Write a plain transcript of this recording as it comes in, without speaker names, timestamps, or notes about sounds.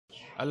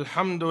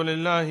الحمد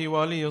لله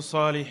ولي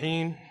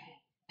الصالحين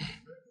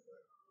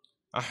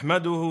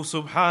أحمده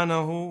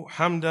سبحانه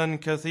حمدا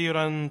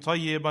كثيرا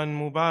طيبا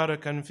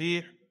مباركا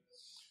فيه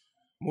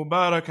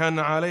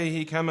مباركا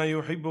عليه كما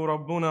يحب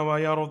ربنا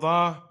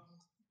ويرضاه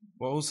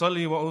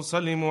وأصلي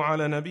وأسلم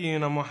على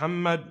نبينا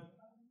محمد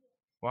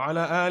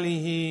وعلى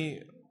آله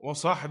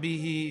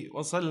وصحبه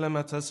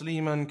وسلم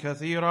تسليما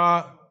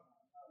كثيرا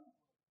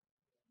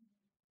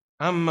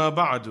أما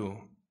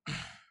بعد.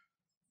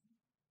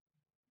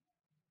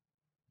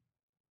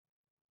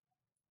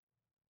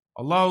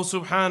 Allah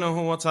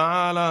subhanahu wa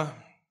ta'ala,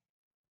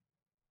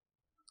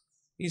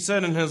 He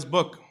said in His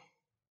book,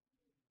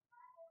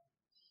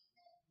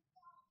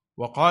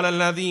 وَقَالَ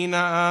الَّذِينَ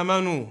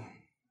آمَنُوا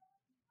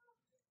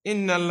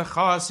إِنَّ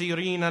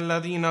الْخَاسِرِينَ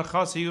الَّذِينَ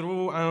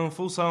خَسِرُوا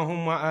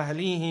أَنفُسَهُمْ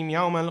وَأَهْلِيهِمْ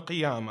يَوْمَ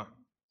الْقِيَامَةِ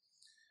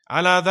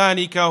عَلَى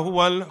ذَلِكَ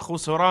هُوَ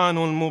الْخُسْرَانُ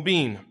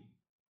الْمُبِينُ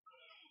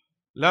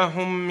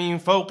لَهُمْ مِنْ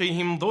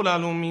فَوْقِهِمْ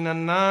ظُلَلٌ مِنَ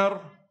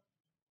النَّارِ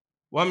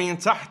وَمِنْ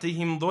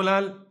تَحْتِهِمْ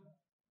ظُلَلٌ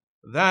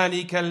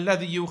ذلك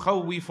الذي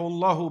يخوف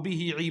الله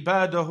به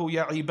عباده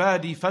يا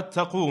عبادي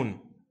فاتقون.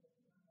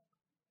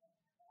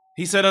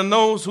 He said, and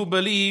those who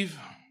believe,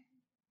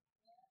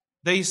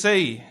 they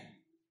say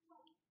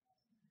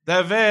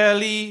that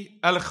verily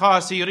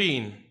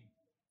al-khasirin,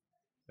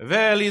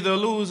 verily the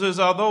losers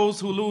are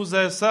those who lose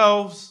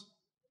themselves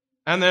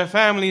and their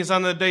families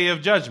on the day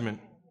of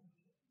judgment.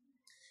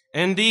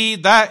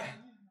 Indeed, that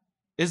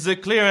is the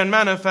clear and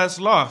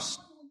manifest loss.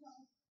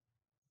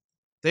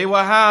 They will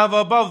have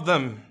above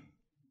them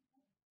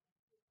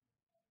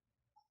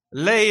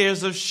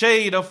layers of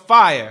shade of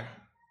fire,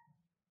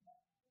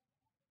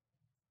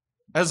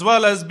 as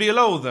well as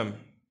below them.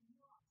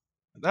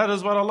 That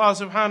is what Allah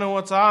subhanahu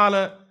wa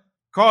ta'ala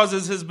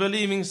causes His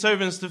believing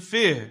servants to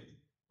fear,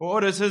 or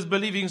orders His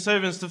believing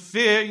servants to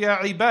fear. Ya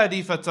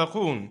ibadi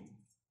fattaqun.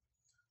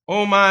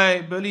 O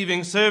my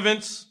believing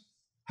servants,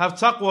 have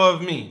taqwa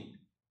of me.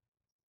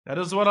 That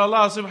is what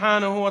Allah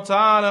subhanahu wa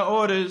ta'ala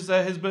orders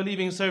that His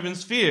believing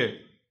servants fear.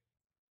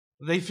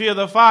 They fear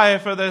the fire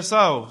for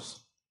themselves,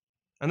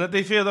 and that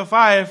they fear the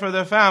fire for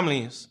their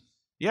families.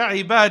 Ya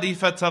ibadi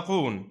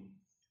fattaqun.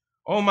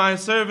 O my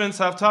servants,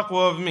 have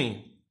taqwa of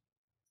me.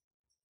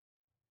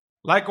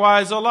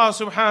 Likewise, Allah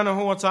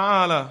subhanahu wa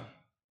ta'ala,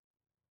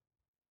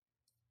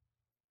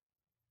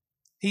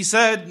 He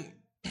said,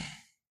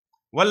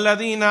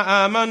 وَالَّذِينَ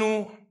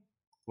آمَنُوا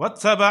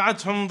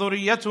وَاتَّبَعَتْهُمْ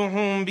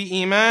ذُرِّيَّتُهُمْ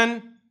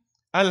بِإِيمَانٍ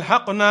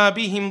أَلْحَقْنَا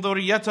بِهِمْ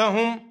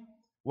ذُرِّيَّتَهُمْ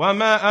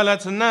وَمَا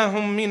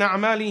أَلَتْنَاهُمْ مِنْ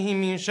أَعْمَالِهِمْ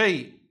مِنْ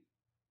شَيْءٍ.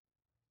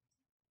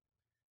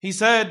 He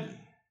said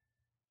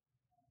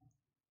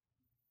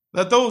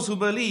that those who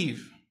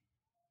believe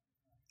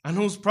and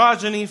whose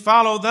progeny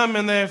follow them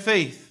in their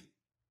faith,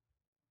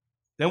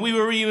 then we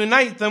will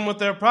reunite them with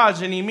their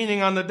progeny,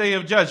 meaning on the day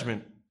of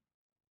judgment.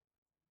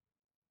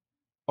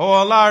 O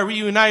Allah,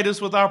 reunite us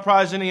with our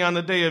progeny on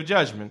the day of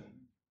judgment.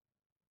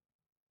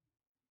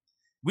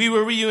 We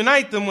will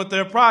reunite them with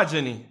their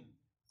progeny,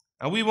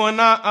 and we will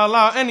not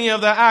allow any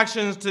of their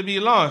actions to be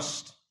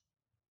lost.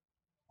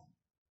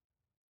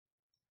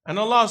 And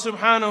Allah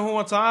subhanahu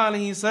wa ta'ala,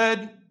 He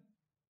said,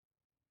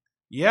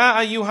 يَا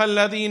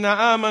أَيُّهَا الَّذِينَ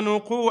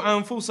آمَنُوا قُوا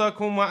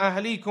أَنفُسَكُمْ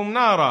وَأَهْلِيكُمْ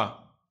نَارًا.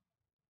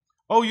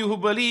 O you who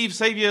believe,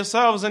 save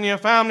yourselves and your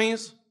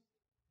families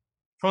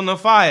from the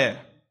fire.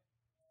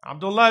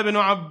 Abdullah ibn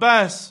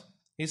Abbas,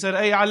 he said,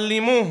 أَيْ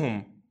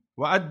عَلِّمُوهُمْ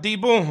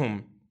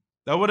وَأَدِّبُوهُمْ.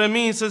 That what it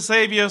means to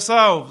save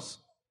yourselves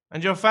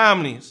and your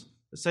families,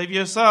 to save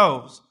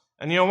yourselves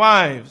and your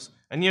wives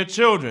and your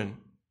children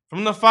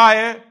from the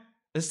fire,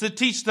 is to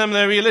teach them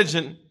their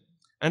religion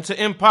and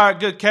to impart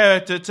good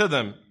character to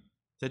them.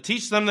 To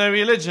teach them their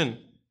religion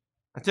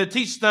and to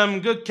teach them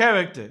good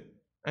character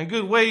and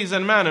good ways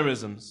and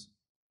mannerisms.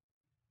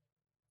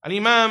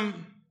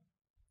 Al-Imam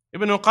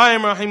Ibn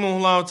Qayyim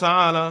rahimahullah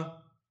ta'ala,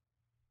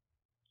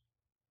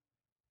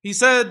 he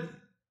said,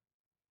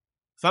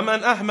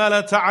 فَمَنْ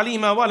أَحْمَلَ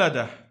تَعْلِيمَ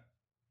وَلَدَهُ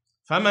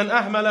فَمَنْ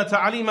أَحْمَلَ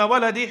تَعْلِيمَ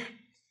وَلَدِهِ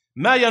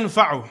مَا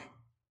يَنْفَعُهُ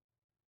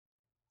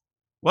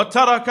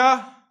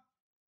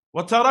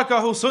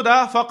وَتَرَكَهُ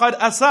سُدَى فَقَدْ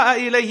أَسَاءَ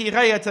إِلَيْهِ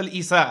غَايَةَ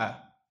الْإِسَاءَةِ.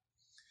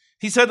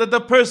 He said that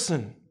the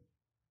person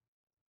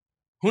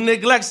who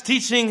neglects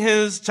teaching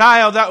his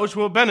child that which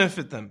will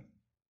benefit them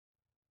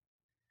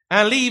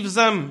and leaves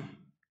them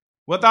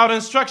without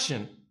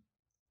instruction,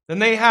 then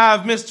they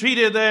have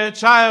mistreated their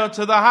child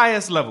to the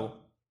highest level.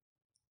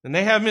 Then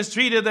they have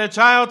mistreated their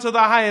child to the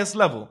highest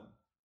level.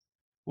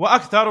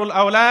 وَأَكْثَرُ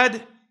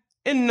الْأَوْلَادِ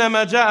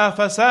إِنَّمَا جَاءَ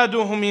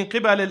فَسَادُهُمْ مِنْ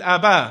قِبَلِ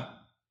الْآبَاءِ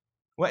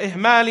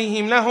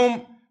وَإِهْمَالِهِمْ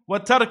لَهُمْ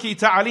وَتَرْكِ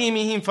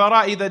تَعْلِيمِهِمْ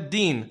فَرَائِضَ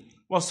الدِّينِ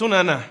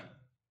وَسُنَنَهُ.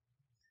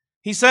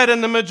 He said,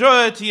 and the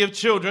majority of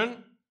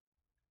children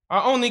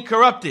are only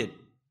corrupted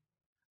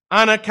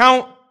on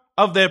account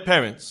of their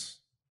parents.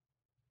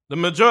 The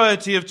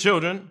majority of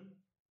children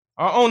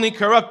are only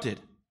corrupted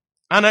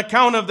on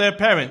account of their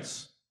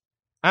parents,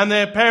 and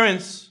their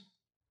parents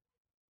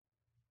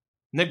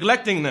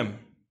neglecting them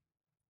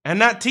and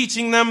not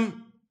teaching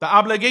them the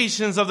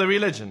obligations of the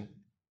religion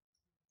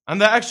and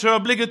the extra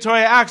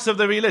obligatory acts of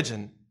the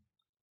religion.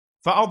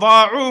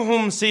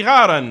 فأضاعوهم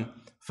صغارا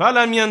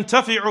فلم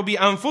ينتفعوا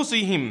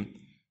بأنفسهم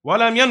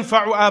ولم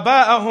ينفعوا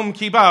آباءهم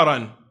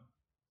كبارا.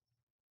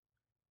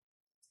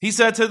 He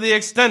said, to the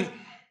extent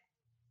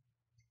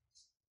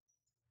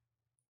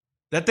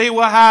that they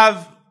will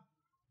have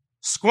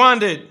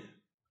squandered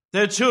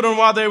their children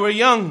while they were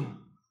young,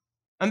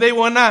 and they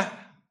will not,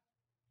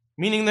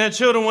 meaning their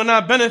children will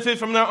not benefit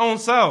from their own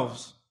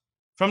selves,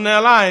 from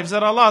their lives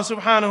that Allah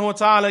subhanahu wa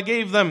ta'ala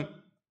gave them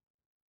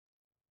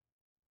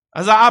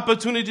as an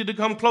opportunity to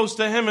come close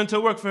to Him and to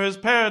work for His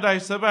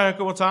paradise,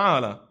 tabaraka wa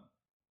ta'ala.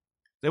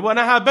 They will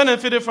not have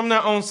benefited from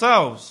their own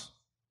selves,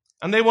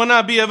 and they will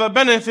not be of a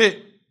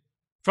benefit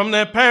from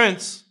their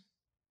parents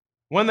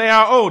when they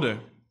are older.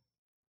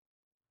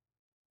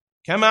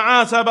 كما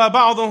عاتب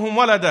بعضهم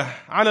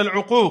ولده على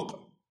العقوق.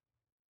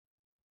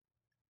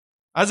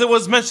 As it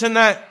was mentioned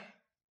that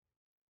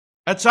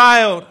a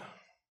child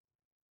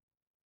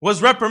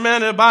was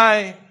reprimanded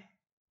by,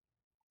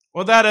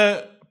 or that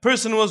a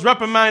person was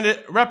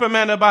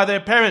reprimanded by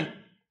their parent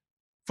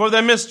for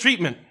their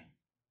mistreatment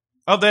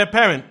of their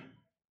parent.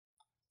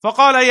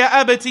 فقال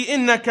يا أبت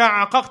إنك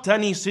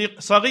عققتني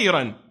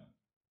صغيرا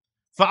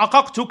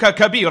فعققتك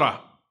كبيرا.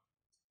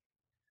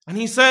 And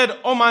he said,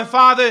 "Oh my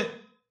father,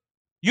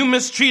 you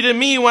mistreated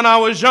me when I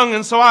was young,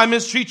 and so I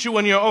mistreat you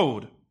when you're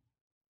old.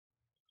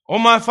 Oh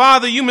my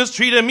father, you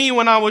mistreated me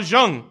when I was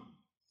young,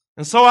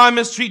 and so I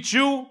mistreat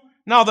you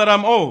now that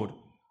I'm old.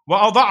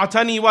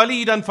 وَأَضَعْتَنِي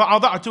وَلِيدًا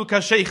فَأَضَعْتُكَ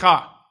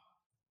شَيْخًا."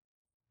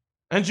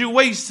 And you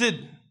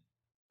wasted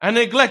and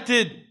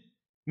neglected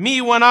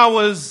me when I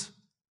was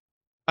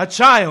a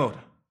child,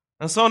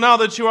 and so now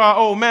that you are an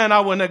old man, I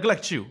will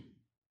neglect you.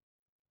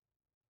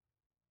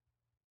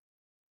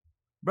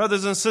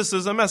 Brothers and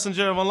sisters, the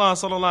Messenger of Allah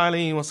sallallahu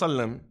alaihi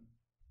wasallam,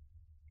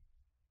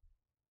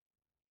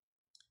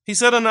 he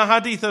said in the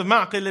hadith of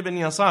Ma'qil ibn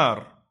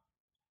Yasar,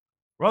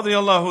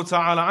 radiyallahu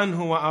ta'ala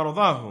anhu wa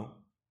ardahu,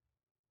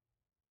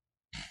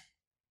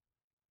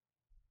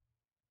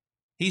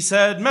 he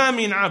said, "ما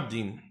من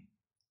عبد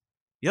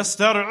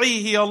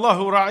يسترعيه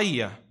الله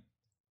رعية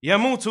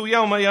يموت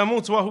يوم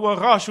يموت وهو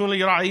غاش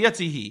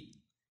لرعيته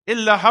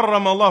إلا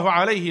حرم الله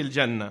عليه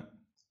الجنة."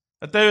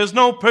 That there is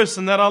no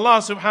person that Allah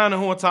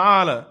subhanahu wa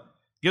ta'ala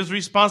gives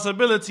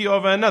responsibility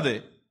over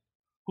another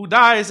who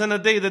dies in a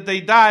day that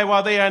they die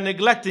while they are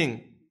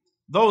neglecting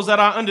those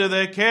that are under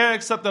their care,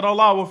 except that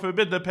Allah will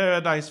forbid the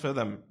paradise for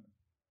them.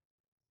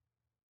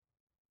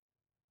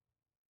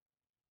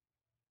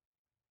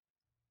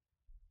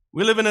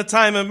 We live in a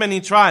time of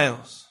many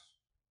trials.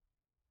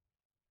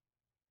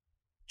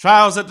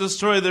 Trials that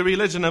destroy the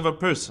religion of a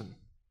person.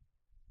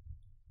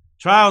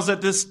 Trials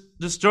that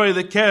destroy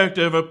the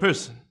character of a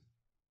person.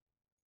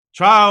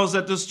 Trials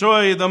that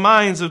destroy the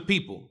minds of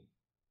people.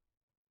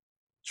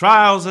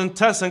 Trials and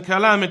tests and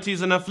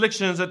calamities and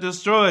afflictions that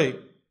destroy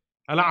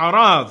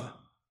al-a'rad,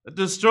 that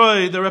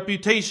destroy the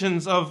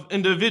reputations of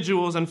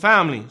individuals and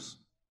families.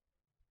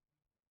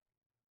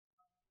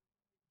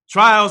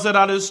 Trials that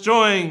are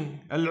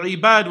destroying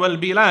al-ibad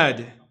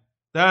wal-bilad,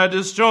 that are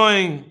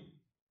destroying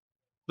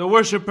the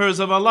worshippers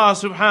of Allah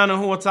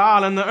subhanahu wa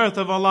ta'ala and the earth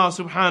of Allah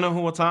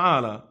subhanahu wa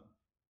ta'ala.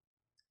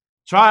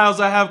 Trials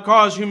that have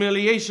caused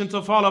humiliation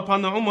to fall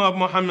upon the Ummah of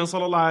Muhammad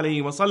sallallahu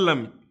alaihi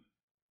wasallam,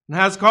 and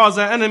has caused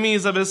the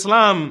enemies of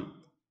Islam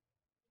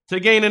to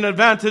gain an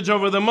advantage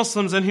over the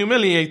Muslims and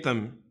humiliate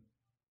them.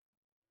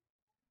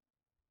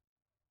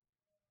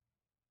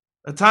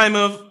 A time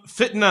of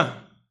fitna,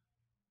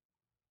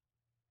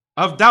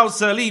 of doubts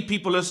that lead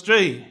people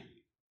astray,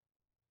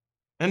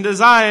 and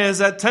desires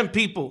that tempt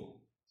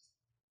people.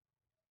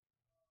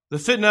 The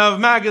fitna of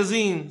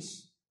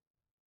magazines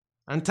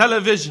and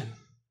television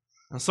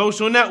and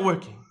social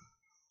networking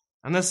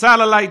and the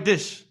satellite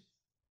dish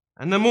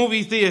and the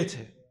movie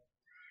theater.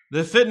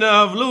 The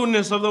fitna of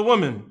lewdness of the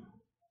woman,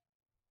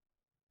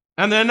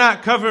 and they're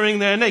not covering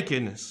their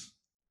nakedness.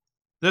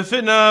 The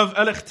fitna of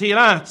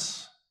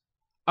al-ikhtilat,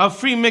 of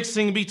free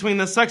mixing between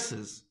the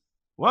sexes.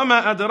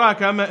 وَمَا أَدْرَاكَ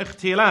مَا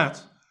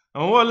اِخْتِلَاتٍ.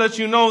 And we'll let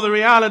you know the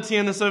reality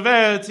and the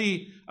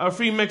severity of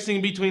free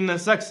mixing between the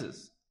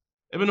sexes.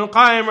 Ibn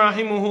Qayyim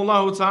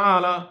rahimahullah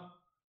ta'ala,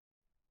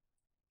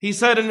 he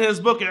said in his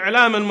book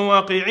I'lam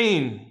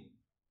al-Muwaqi'een,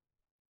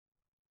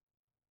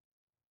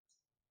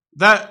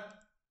 that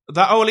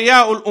the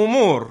awliya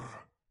al-umur,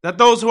 that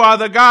those who are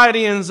the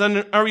guardians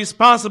and are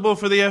responsible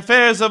for the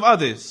affairs of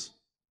others,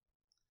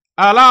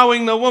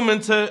 allowing the woman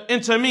to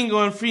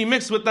intermingle and free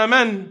mix with the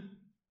men,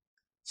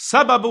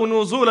 سبب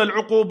نزول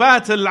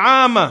العقوبات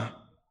العامة,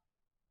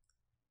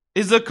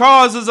 is the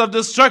causes of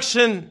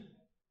destruction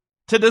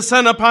to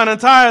descend upon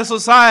entire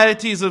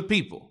societies of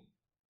people.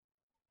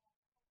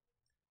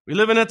 We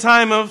live in a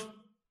time of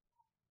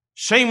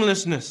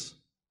shamelessness,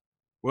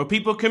 where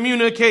people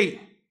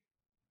communicate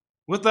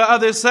with the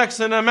other sex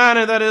in a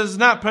manner that is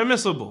not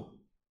permissible.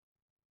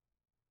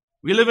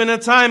 We live in a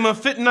time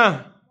of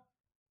fitna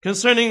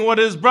concerning what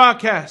is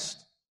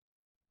broadcast,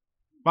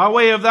 by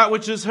way of that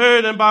which is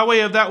heard and by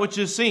way of that which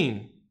is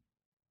seen.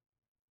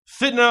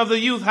 Fitna of the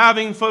youth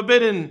having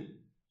forbidden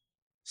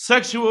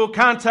sexual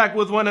contact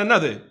with one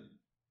another.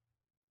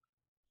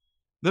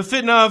 the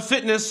fitna of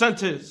fitness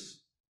centers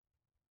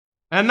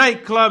and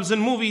nightclubs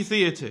and movie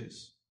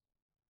theaters,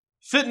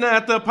 fitna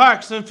at the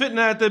parks and fitna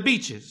at the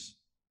beaches,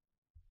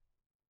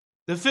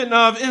 the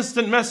fitna of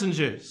instant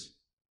messengers,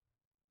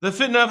 the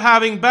fitna of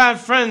having bad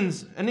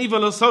friends and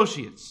evil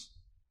associates,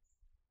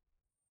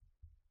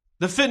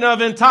 the fitna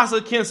of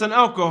intoxicants and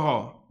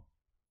alcohol,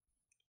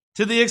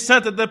 to the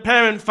extent that the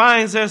parent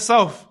finds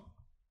herself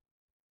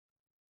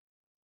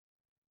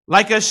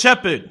like a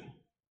shepherd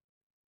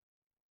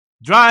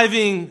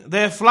driving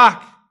their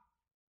flock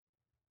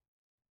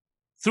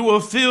through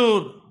a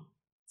field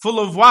full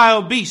of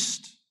wild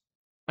beasts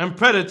and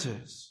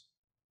predators.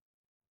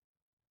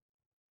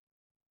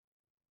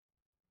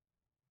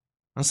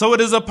 And so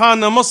it is upon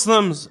the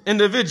Muslims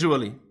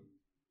individually,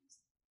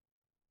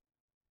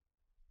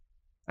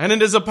 and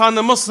it is upon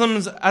the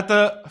Muslims at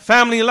the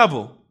family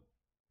level,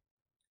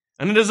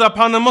 and it is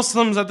upon the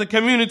Muslims at the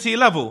community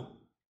level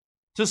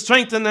to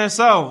strengthen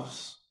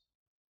themselves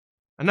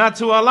and not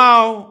to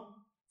allow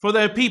for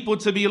their people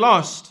to be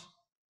lost,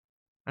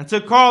 and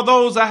to call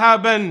those that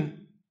have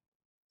been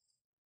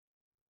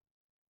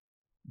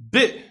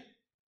bit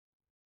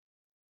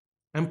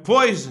and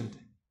poisoned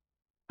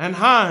and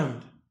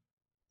harmed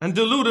and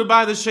deluded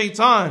by the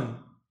shaitan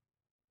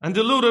and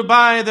deluded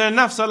by their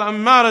nafs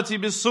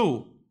al-ammarati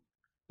bisu,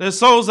 their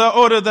souls that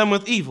order them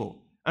with evil,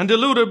 and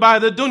deluded by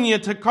the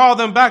dunya, to call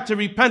them back to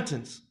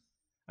repentance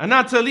and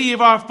not to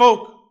leave our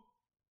folk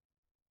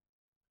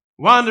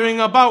wandering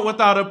about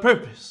without a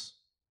purpose,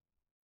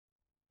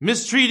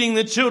 mistreating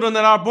the children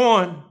that are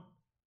born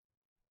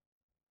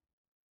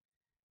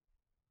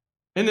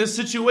in a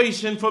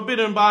situation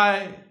forbidden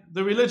by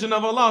the religion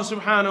of Allah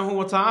subhanahu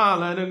wa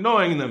ta'ala, and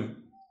ignoring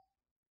them,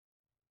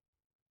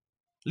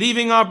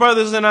 leaving our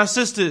brothers and our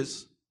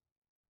sisters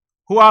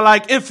who are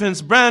like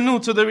infants brand new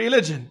to the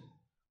religion,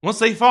 once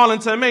they fall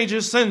into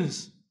major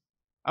sins,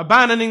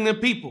 abandoning the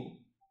people,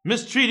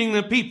 mistreating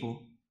the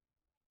people.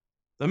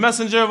 The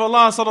Messenger of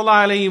Allah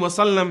sallallahu alayhi wa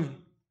sallam,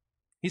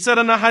 he said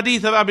in a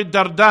hadith of Abu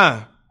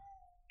Darda,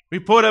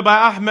 reported by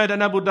Ahmed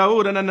and Abu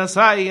Dawood and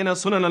An-Nasa'i in a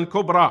Sunan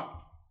al-Kubra,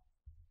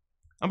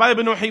 and by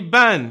Ibn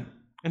Hibban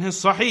in his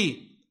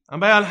Sahih, and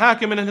by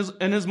Al-Hakim in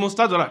his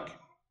Mustadrak.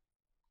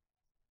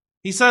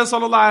 He says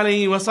sallallahu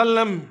alayhi wa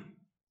sallam,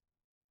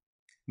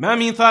 ما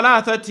من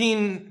ثلاثة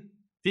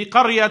في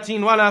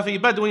قرية ولا في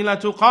بدو لا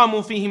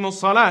تقام فيهم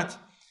الصلاة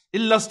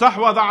إلا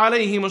استحوذ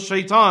عليهم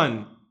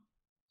الشيطان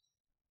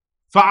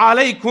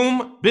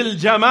فعليكم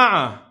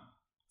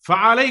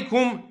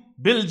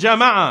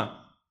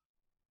بالجماعة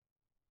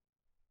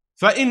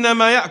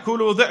فإنما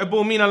يأكل ذئب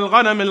من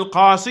الغنم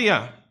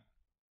القاسية.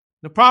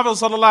 The Prophet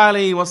sallallahu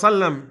alaihi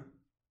wasallam,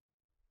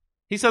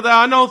 he said there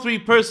are no three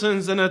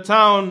persons in a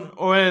town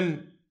or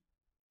in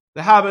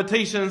the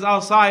habitations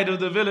outside of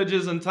the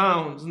villages and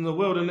towns, in the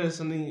wilderness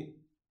and the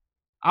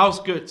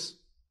outskirts,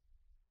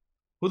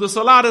 who the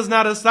salat is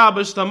not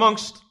established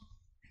amongst,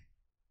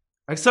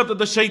 except that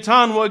the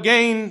shaitan will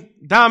gain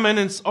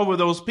dominance over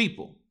those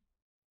people.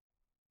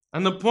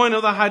 And the point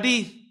of the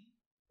hadith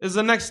is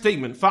the next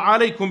statement,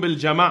 فَعَلَيْكُمْ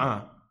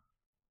بِالْجَمَاعَةِ.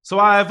 So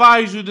I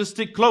advise you to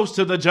stick close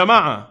to the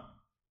jama'ah,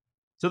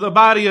 to the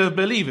body of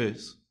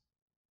believers.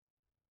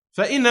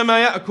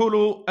 فَإِنَّمَا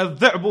يَأْكُلُ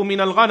الذِّعْبُ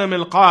مِنَ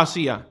الْغَنَمِ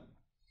الْقَاسِيَةِ.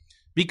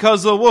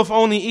 Because the wolf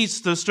only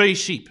eats the stray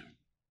sheep.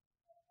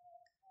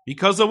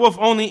 Because the wolf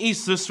only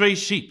eats the stray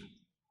sheep.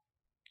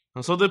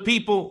 And so the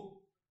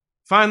people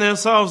find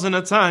themselves in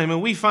a time,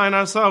 and we find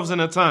ourselves in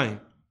a time,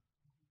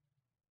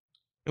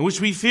 in which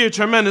we fear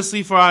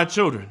tremendously for our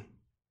children.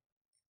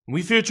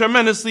 We fear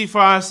tremendously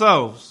for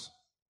ourselves.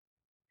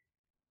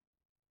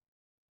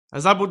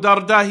 As Abu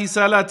Darda, he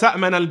said, لا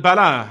تأمن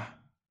البلاء.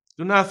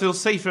 Do not feel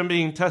safe in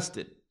being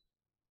tested.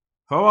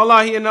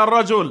 فوالله إن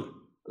الرجل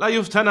لا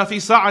يفتن في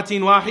ساعة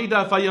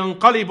واحدة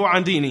فينقلب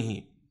عن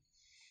دينه.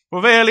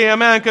 For verily a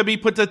man can be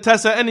put to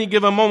test at any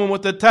given moment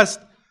with a test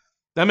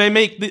that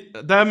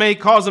may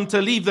cause him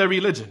to leave their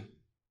religion.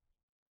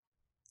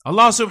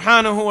 Allah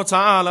subhanahu wa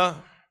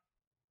ta'ala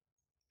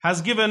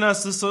has given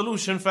us the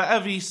solution for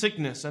every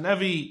sickness and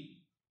every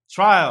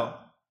trial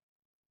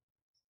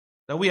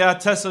that we are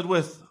tested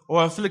with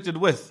or afflicted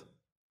with.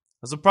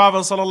 As the Prophet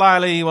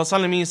sallallahu alayhi wa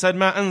sallam, he said,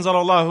 ما أنزل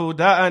الله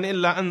داء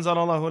إلا أنزل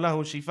الله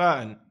له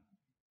شفاء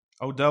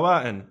أو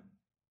دواء.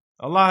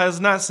 Allah has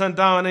not sent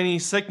down any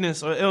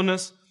sickness or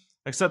illness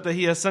except that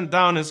He has sent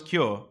down His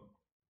cure.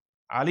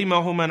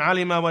 عَلِمَهُ مَنْ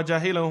عَلِمَ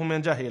وَجَهِلَهُ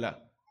مَنْ جَهِلَ.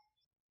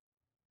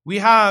 We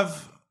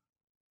have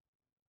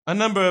a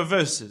number of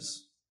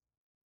verses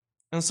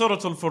in Surah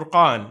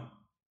Al-Furqan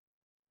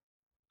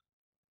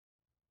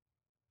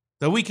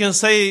that we can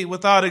say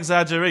without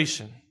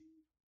exaggeration,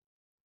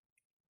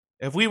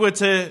 if we were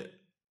to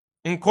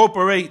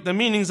incorporate the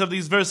meanings of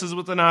these verses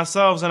within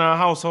ourselves and our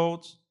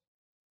households,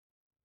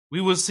 we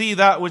would see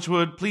that which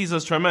would please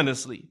us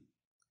tremendously,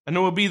 and it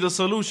would be the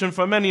solution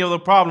for many of the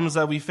problems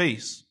that we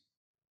face.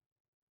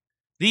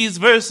 These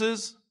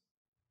verses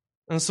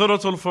in Surah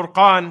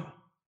Al-Furqan,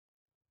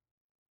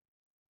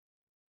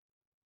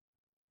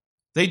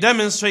 they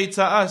demonstrate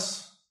to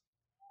us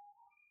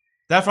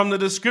that from the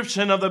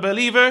description of the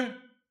believer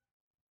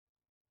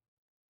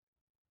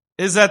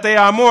is that they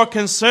are more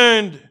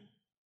concerned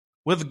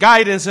with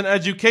guidance and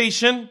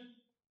education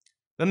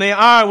than they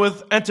are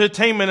with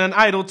entertainment and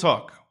idle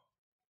talk.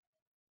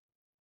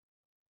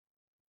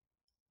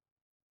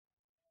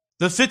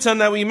 The fitan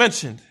that we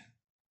mentioned,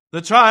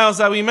 the trials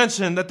that we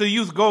mentioned that the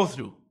youth go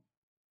through,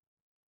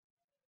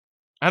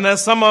 and that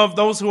some of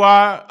those who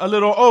are a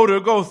little older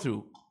go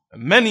through,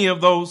 many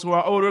of those who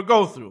are older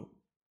go through.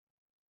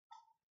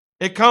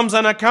 It comes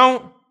on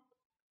account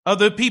of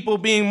the people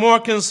being more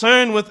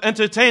concerned with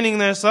entertaining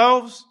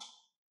themselves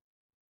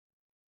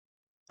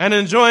and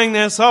enjoying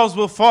themselves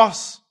with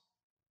false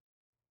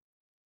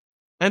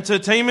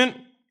entertainment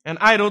and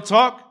idle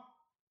talk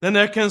than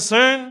their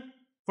concern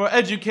for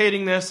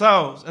educating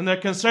themselves and their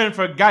concern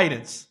for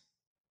guidance.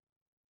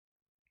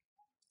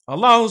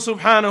 Allah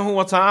subhanahu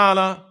wa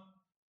ta'ala,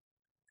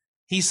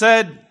 He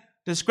said,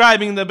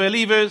 describing the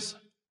believers,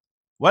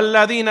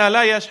 وَالَّذِينَ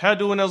لَا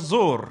يَشْهَدُونَ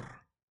الزُّورَ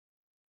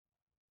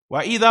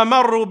وَإِذَا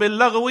مَرُّوا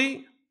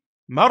بِاللَّغْوِ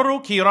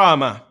مَرُّوا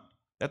كِرَامًا,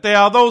 that they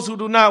are those who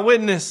do not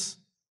witness.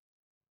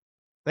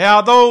 They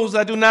are those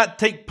that do not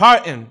take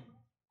part in.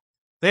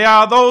 They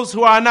are those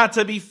who are not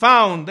to be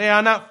found. They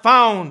are not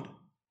found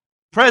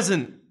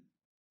present.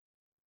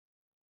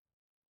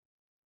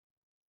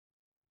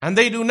 And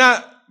they do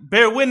not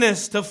bear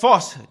witness to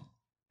falsehood.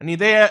 And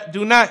they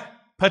do not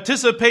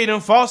participate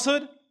in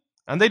falsehood.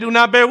 And they do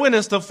not bear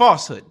witness to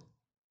falsehood.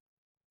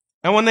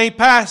 And when they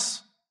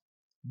pass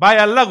by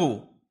a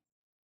lagu,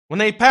 when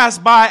they pass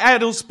by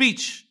idle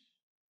speech,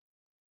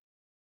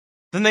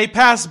 then they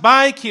pass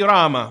by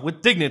kirama,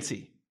 with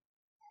dignity.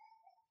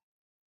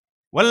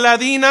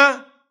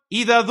 وَالَّذِينَ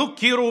إِذَا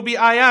ذُكِّرُوا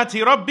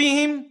بِآيَاتِ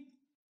رَبِّهِمْ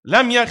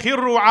لَمْ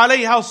يَخِرُّوا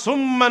عَلَيْهَا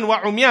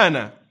صُمًّا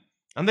وَعُمْيَانًا.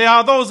 And they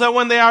are those that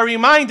when they are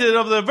reminded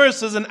of the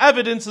verses and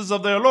evidences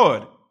of their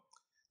Lord,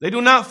 they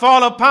do not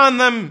fall upon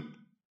them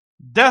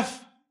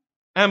deaf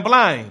and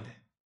blind.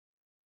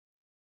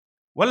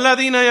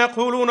 وَالَّذِينَ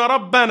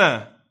يَقُولُونَ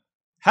رَبَّنَا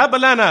هَبْ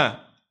لَنَا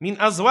مِنْ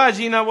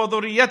أَزْوَاجِنَا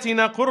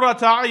وَذُرِّيَّتِنَا قُرَّةَ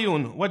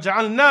أَعْيُنٍ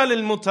وَاجْعَلْنَا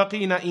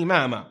لِلْمُتَّقِينَ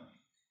إِمَامًا.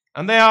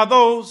 And they are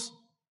those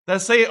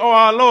that say, "O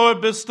our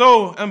Lord,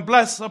 bestow and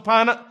bless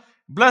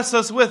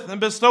us with and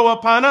bestow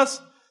upon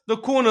us the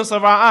coolness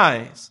of our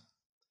eyes,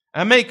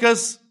 and make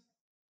us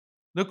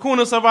the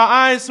coolness of our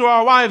eyes to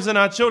our wives and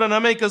our children,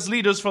 and make us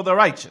leaders for the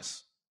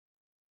righteous."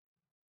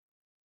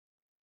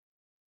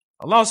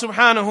 Allah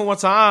subhanahu wa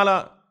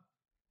ta'ala,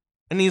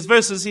 in these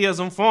verses, He has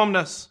informed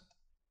us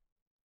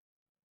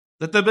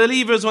that the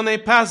believers, when they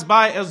pass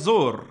by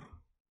azur,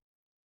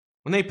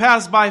 when they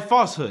pass by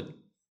falsehood,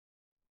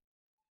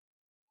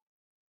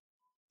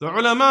 the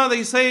ulama,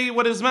 they say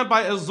what is meant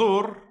by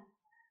azur,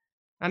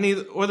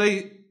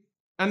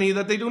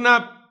 that they do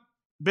not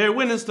bear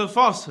witness to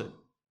falsehood,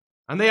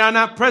 and they are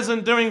not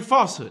present during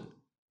falsehood,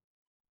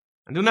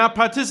 and do not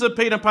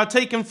participate and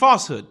partake in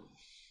falsehood.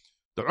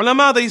 The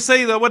ulama, they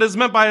say that what is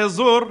meant by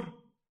azur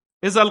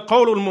is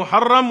al-qawl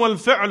al-muharram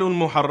wal-fi'l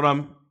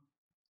al-muharram,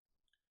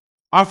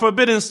 are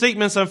forbidden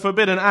statements and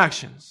forbidden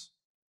actions.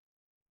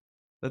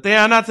 That they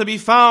are not to be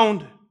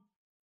found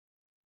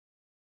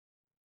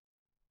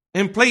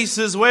in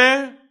places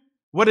where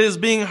what is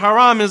being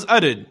haram is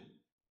uttered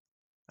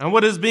and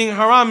what is being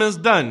haram is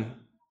done.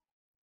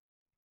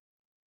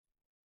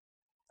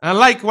 And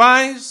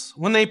likewise,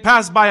 when they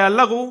pass by a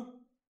lagu,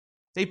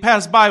 they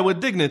pass by with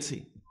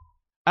dignity.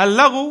 A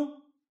lagu,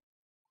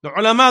 the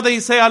ulama, they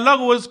say a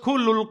lagu is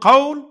kullu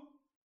al-qawl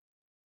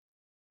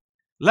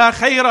لا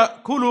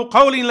خير كل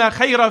قول لا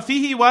خير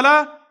فيه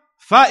ولا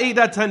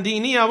فائدة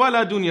دينية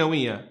ولا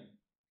دنيوية.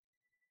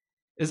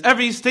 Is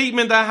every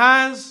statement that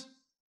has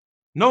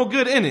no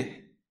good in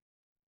it,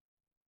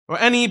 or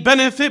any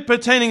benefit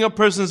pertaining a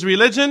person's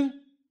religion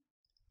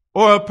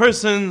or a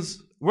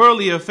person's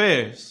worldly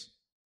affairs.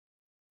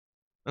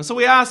 And so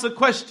we ask the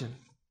question,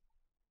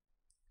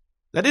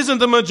 that isn't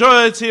the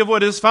majority of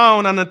what is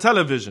found on the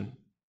television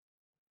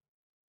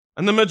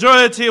and the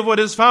majority of what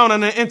is found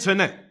on the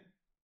internet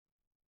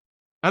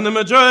and the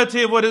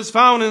majority of what is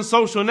found in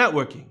social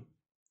networking,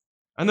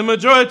 and the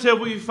majority of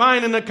what we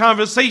find in the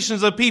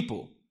conversations of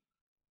people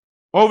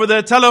over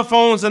their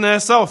telephones and their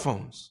cell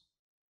phones,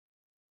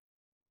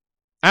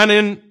 and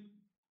in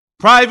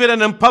private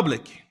and in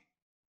public.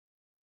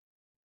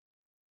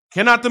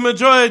 Cannot the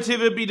majority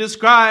of it be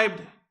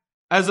described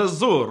as a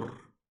zur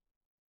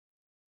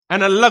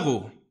and a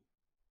lagu,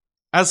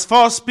 as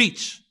false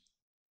speech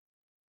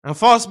and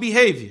false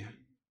behavior,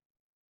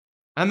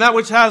 and that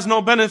which has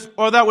no benefit,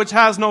 or that which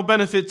has no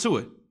benefit to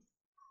it?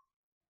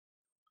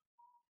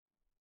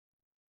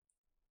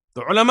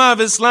 The ulama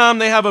of Islam,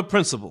 they have a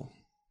principle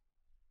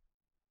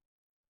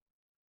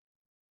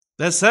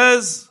that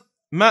says,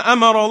 ما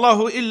أمر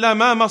الله إلا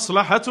ما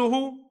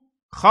مصلحته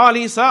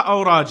خالصة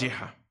أو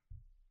راجحة.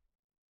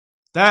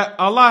 That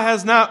Allah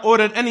has not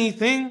ordered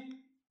anything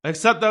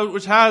except that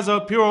which has a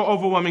pure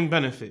overwhelming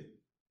benefit,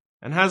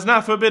 and has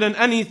not forbidden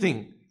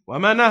anything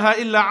وما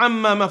نهى إلا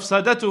عما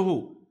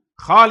مفسدته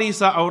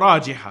خالصة أو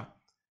راجحة,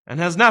 and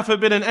has not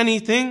forbidden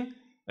anything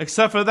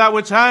except for that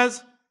which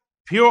has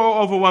pure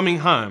or overwhelming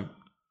harm.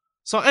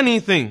 So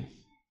anything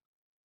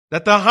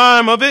that the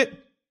harm of it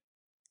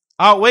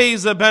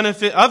outweighs the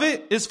benefit of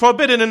it is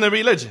forbidden in the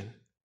religion.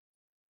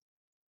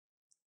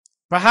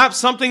 Perhaps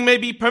something may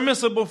be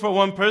permissible for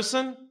one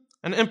person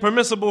and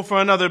impermissible for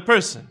another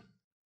person,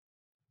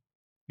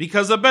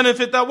 because the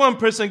benefit that one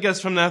person gets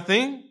from that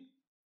thing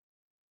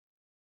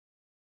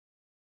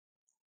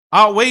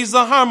outweighs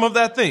the harm of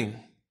that thing.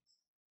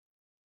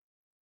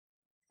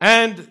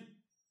 And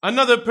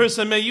another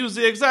person may use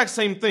the exact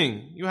same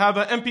thing. You have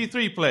an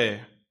MP3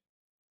 player.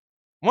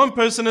 One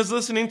person is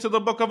listening to the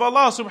book of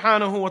Allah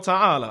subhanahu wa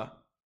ta'ala.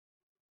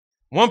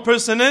 One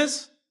person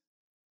is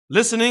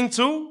listening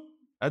to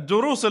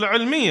ad-durus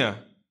al-ilmiyah.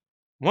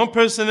 One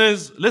person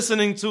is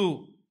listening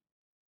to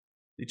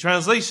the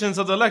translations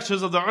of the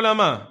lectures of the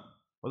ulama,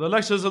 or the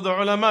lectures of the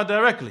ulama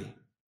directly.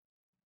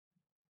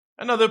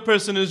 Another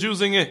person is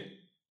using it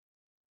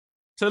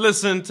to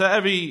listen to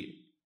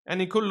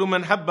any kullu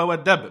man habba wa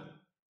dab,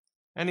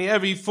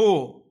 every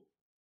fool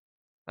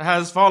that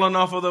has fallen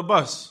off of the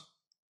bus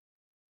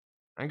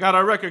and got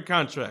a record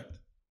contract.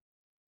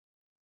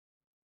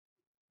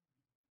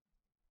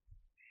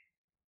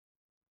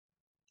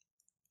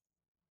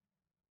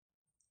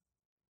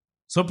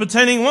 So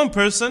pertaining one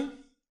person,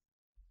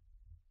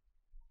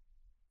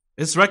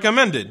 it's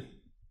recommended,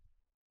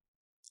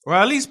 or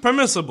at least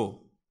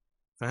permissible,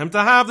 for him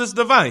to have this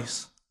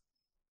device.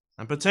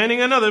 And pertaining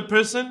another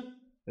person,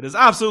 it is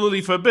absolutely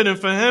forbidden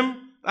for him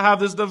to have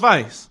this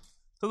device.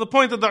 To the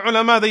point that the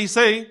ulama, they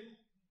say,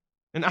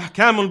 in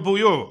ahkam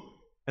al-buyu',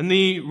 and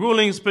the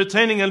rulings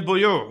pertaining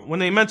al-buyu',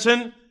 when they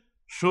mention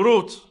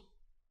shurut,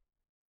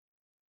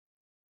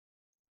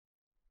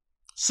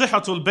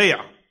 sihatul bay',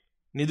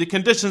 the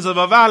conditions of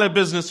a valid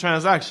business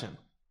transaction,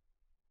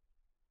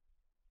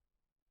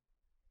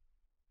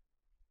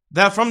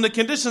 that from the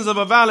conditions of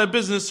a valid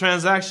business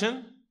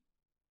transaction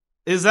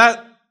is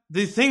that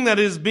the thing that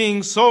is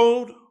being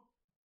sold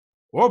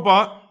or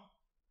bought,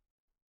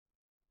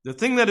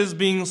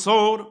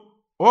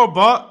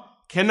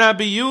 cannot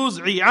be used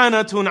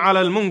i'anatun ala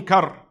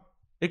al-munkar.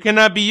 It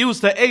cannot be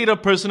used to aid a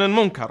person in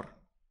munkar.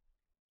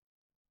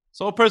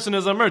 So a person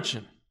is a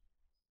merchant,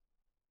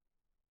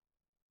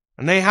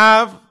 and they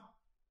have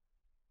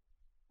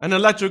an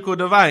electrical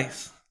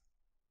device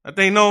that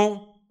they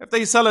know if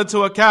they sell it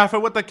to a kafir,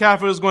 what the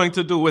kafir is going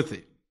to do with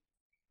it.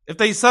 If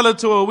they sell it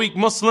to a weak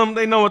Muslim,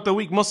 they know what the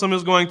weak Muslim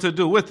is going to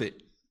do with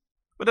it.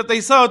 But if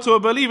they sell it to a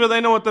believer, they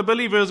know what the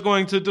believer is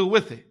going to do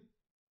with it.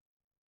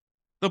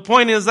 The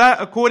point is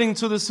that according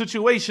to the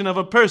situation of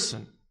a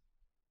person,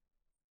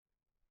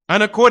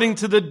 and according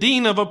to the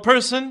deen of a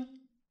person,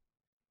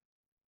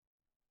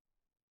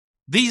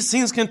 these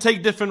things can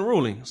take different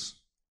rulings.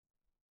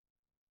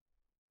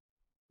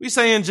 We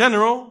say in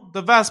general,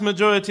 the vast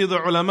majority of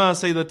the ulama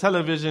say the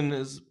television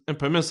is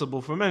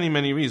impermissible for many,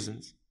 many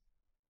reasons.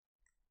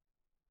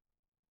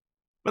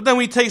 But then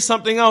we take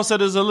something else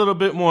that is a little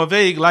bit more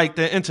vague, like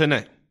the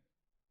internet.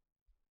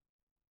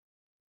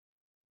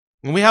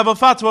 And we have a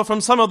fatwa from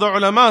some of the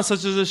ulama,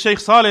 such as the Shaykh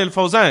Salih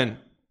al-Fawzan,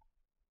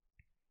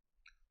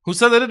 who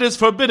said that it is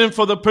forbidden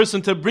for the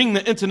person to bring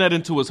the internet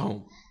into his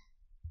home.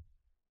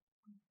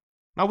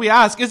 Now we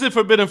ask, is it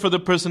forbidden for the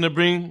person to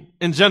bring,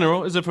 in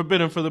general, is it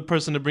forbidden for the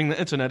person to bring the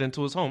internet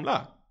into his home?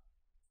 La.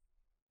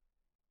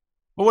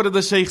 But what did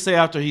the Shaykh say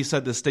after he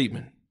said this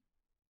statement?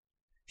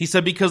 He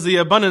said, because the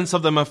abundance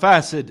of the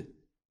mafasid,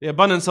 the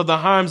abundance of the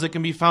harms that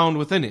can be found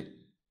within it.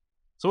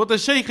 So what the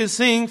Shaykh is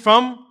seeing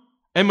from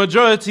a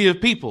majority of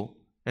people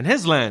in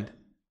his land,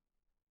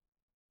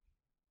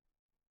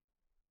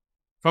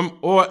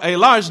 or a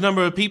large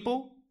number of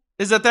people,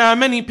 is that there are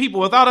many people,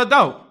 without a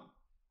doubt,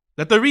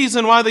 that the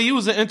reason why they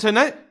use the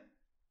internet,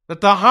 that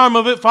the harm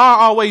of it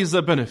far outweighs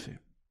the benefit.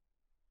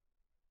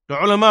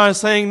 The ulama are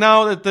saying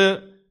now that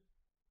the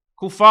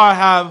kuffar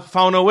have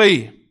found a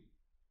way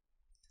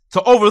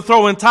to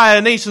overthrow entire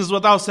nations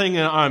without sending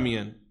an army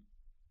in.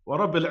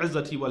 وَرَبِّ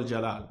الْعِزَّةِ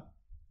وَالْجَلَالِ.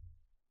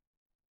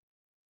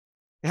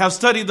 They have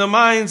studied the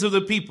minds of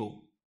the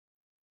people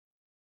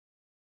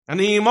and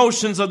the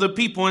emotions of the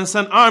people and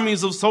sent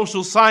armies of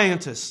social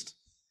scientists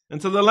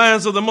into the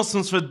lands of the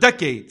Muslims for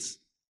decades.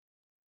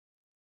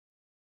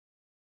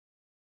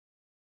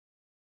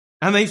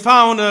 And they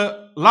found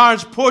a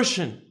large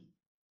portion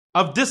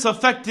of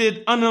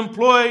disaffected,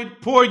 unemployed,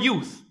 poor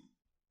youth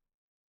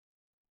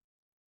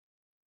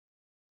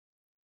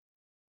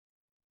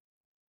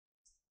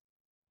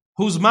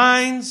whose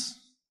minds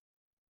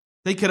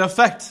they could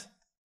affect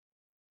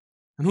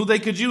and who they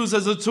could use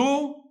as a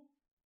tool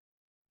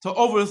to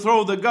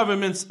overthrow the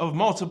governments of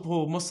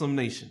multiple Muslim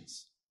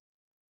nations.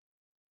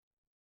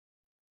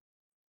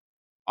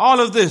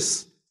 All of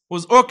this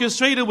was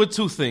orchestrated with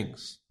two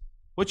things.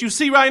 What you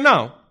see right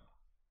now,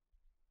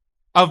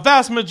 a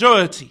vast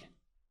majority,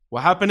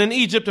 what happened in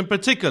Egypt in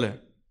particular,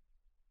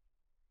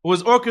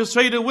 was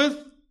orchestrated with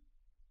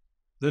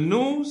the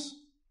news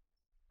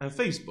and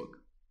Facebook.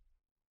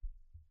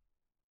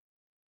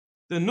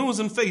 The news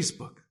and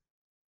Facebook.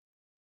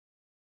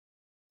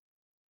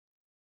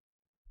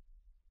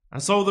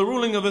 And so the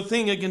ruling of a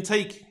thing, it can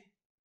take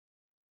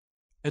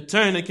a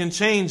turn, it can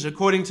change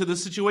according to the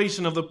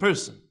situation of the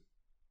person.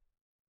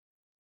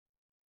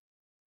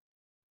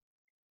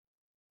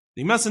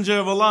 The Messenger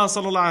of Allah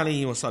sallallahu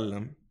alayhi wa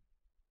sallam,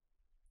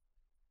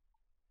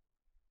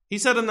 he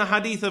said in the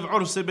hadith of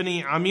Urs ibn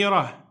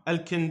Amirah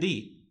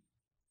al-Kindi,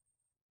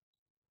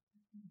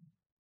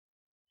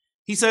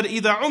 he said,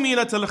 إِذَا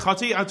عُمِلَتِ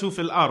الْخَطِيئَةُ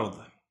فِي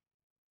الْأَرْضِ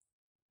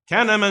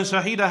كَانَ مَنْ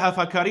شَهِدَهَا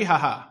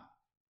فَكَرِهَهَا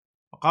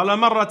وقال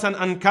مرة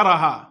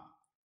أنكرها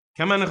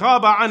كمن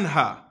غاب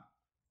عنها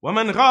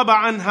ومن غاب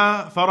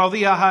عنها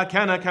فرضيها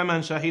كان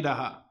كمن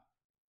شهدها.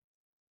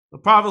 The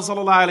Prophet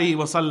sallallahu alayhi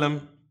wa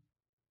sallam,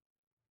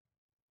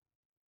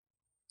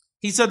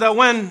 he said that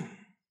when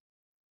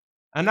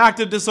an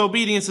act of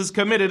disobedience is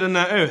committed in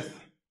the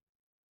earth,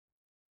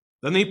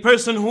 then the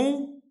person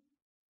who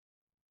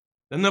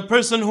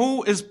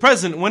is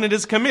present when it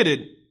is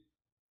committed,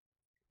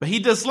 but he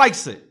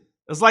dislikes it,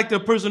 is like the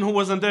person who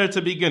wasn't there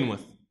to begin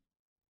with.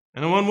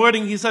 And in one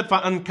wording he said,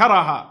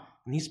 فَأَنْكَرَهَا,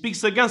 and he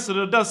speaks against it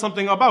or does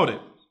something about it.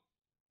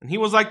 And he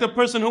was like the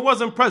person who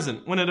wasn't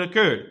present when it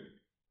occurred.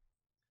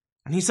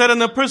 And he said,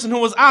 and the person who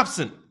was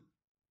absent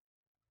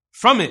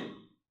from it,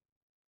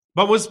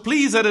 but was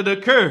pleased that it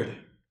occurred,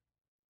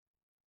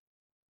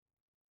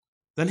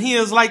 then he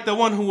is like the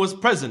one who was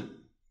present.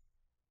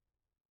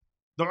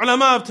 The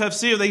ulama of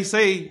tafsir, they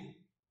say,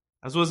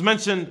 as was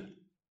mentioned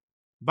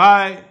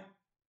by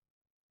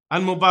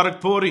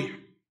Al-Mubarakpuri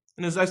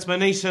in his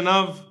explanation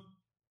of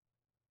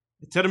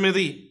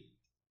Tirmidhi,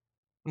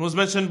 and was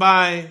mentioned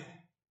by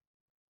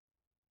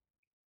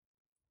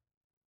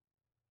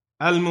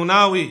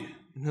Al-Munawi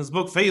in his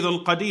book Fayd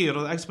al-Qadir,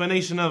 the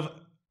explanation of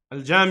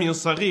Al-Jami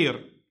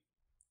al-Saghir,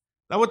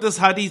 that what this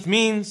hadith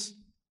means,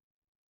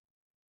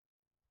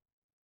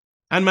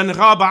 and man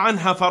ghaba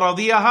anha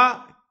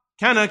faradiyaha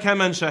kana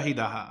kaman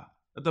shahidaha,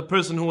 that the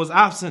person who was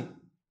absent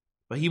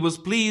but he was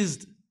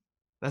pleased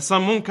that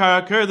some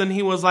munkar occurred, then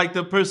he was like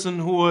the person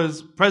who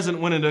was present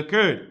when it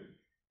occurred.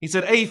 He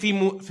said, ay fil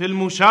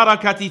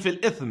musharakati fil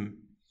ithm,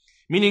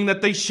 meaning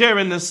that they share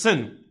in the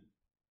sin.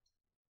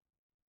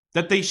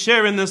 That they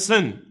share in the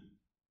sin.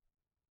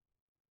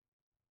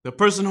 The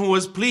person who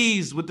was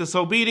pleased with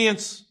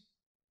disobedience,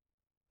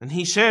 and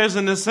he shares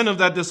in the sin of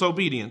that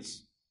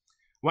disobedience.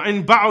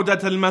 وَإِن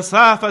بَعُدَتَ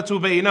الْمَسَافَةُ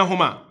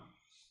بَيْنَهُمَا,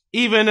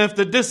 even if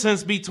the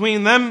distance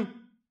between them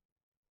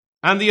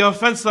and the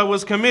offense that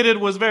was committed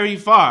was very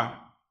far.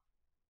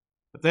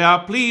 If they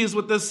are pleased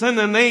with the sin,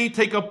 and they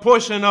take a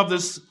portion of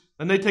this,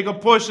 and they take a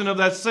portion of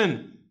that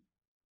sin.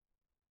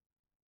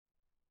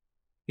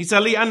 He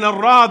said, لِأَنَّ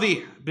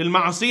الرَّاضِي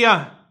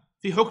بِالْمَعْصِيَةِ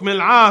فِي حُكْمِ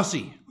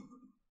الْعَاصِي.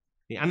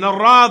 لِأَنَّ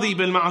الرَّاضِي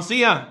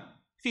بِالْمَعْصِيَةِ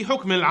فِي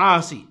حُكْمِ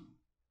الْعَاصِي.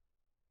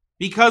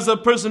 Because a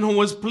person who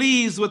was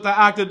pleased with the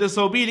act of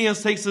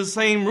disobedience takes the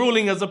same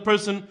ruling as a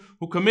person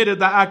who committed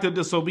the act of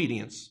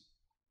disobedience.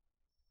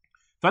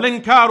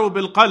 فَالْإِنْكَارُ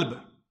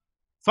بِالْقَلْبِ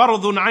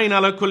فَرْضٌ عَيْنَ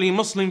لَكُلِّ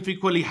مُسْلِمٍ فِي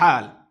كُلِّ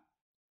حَالٍ.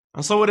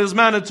 And so it is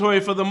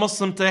mandatory for the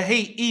Muslim to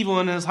hate evil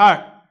in his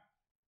heart,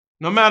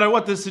 no matter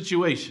what the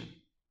situation.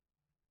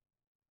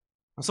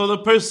 And so the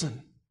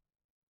person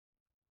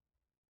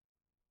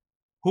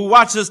who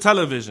watches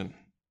television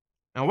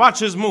and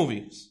watches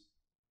movies,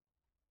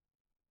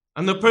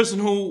 and the person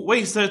who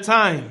wastes their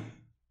time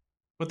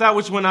with that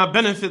which will not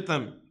benefit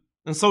them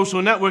in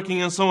social networking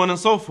and so on and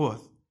so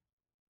forth,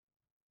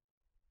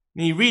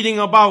 me reading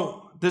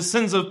about the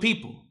sins of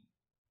people,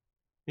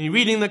 me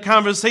reading the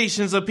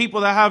conversations of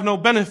people that have no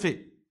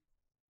benefit,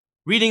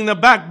 reading the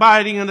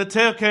backbiting and the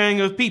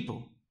tail-carrying of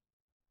people,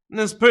 and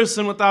this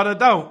person, without a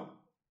doubt,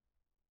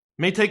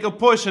 may take a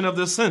portion of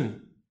the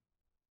sin.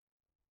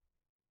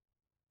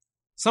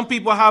 Some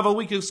people have a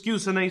weak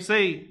excuse, and they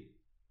say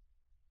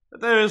that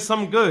there is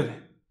some good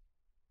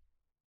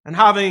in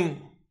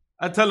having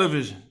a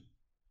television.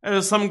 There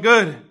is some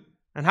good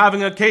in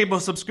having a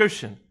cable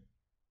subscription.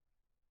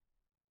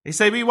 They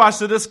say, we watch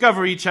the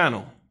Discovery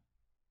Channel.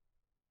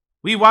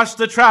 We watch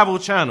the Travel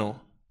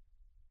Channel.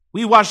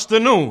 We watch the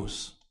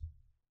news.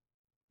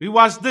 We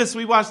watch this,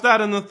 we watch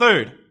that, and the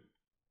third.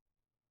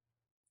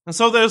 And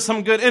so there's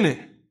some good in it.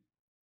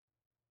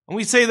 And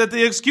we say that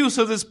the excuse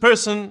of this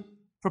person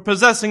for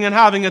possessing and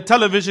having a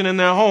television in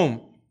their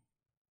home,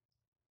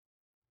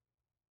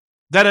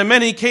 that in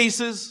many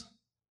cases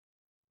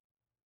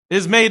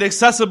is made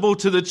accessible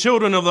to the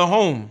children of the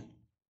home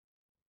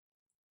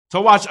to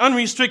watch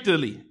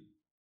unrestrictedly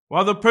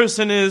while the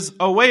person is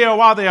away or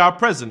while they are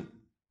present,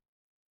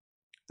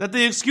 that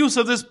the excuse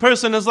of this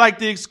person is like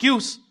the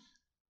excuse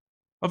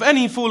of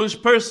any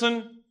foolish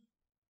person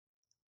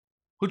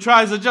who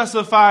tries to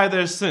justify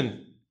their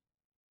sin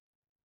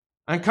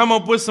and come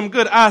up with some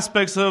good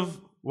aspects of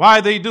why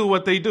they do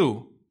what they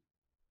do.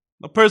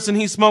 The person,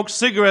 he smokes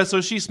cigarettes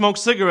or she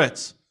smokes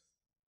cigarettes.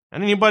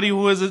 And anybody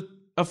who is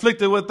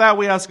afflicted with that,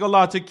 we ask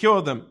Allah to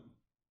cure them.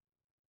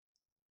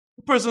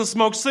 The person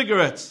smokes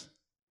cigarettes,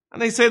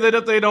 and they say that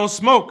if they don't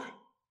smoke,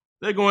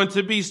 they're going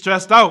to be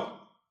stressed out.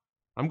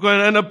 I'm going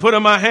to end up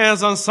putting my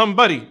hands on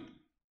somebody.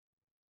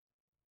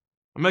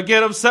 I'm going to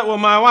get upset with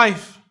my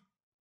wife.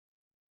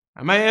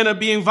 I may end up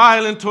being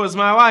violent towards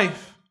my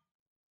wife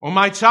or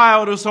my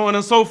child or so on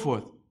and so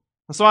forth.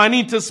 And so I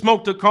need to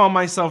smoke to calm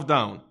myself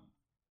down.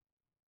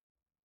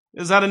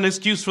 Is that an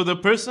excuse for the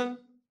person?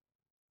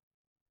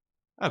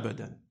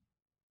 Abadan.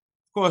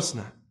 Of course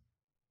not.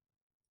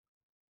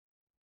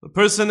 The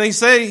person, they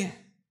say,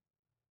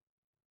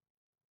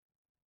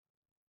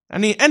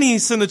 any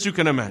sin that you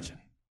can imagine,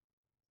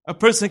 a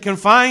person can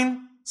find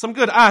some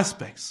good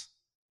aspects,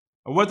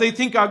 or what they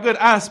think are good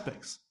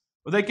aspects,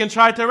 or they can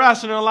try to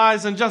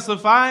rationalize and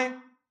justify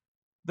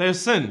their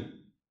sin.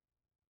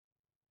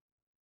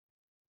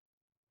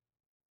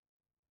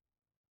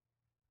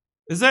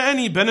 Is there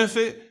any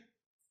benefit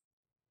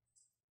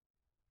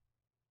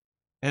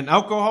in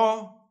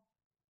alcohol?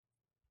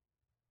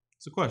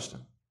 It's a question.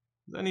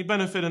 Is there any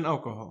benefit in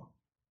alcohol?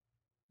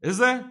 Is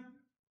there?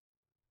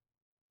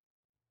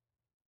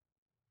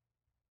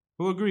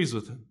 Who agrees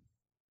with him?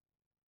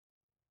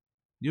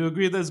 You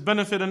agree there's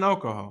benefit in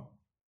alcohol?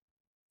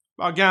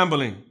 About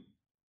gambling.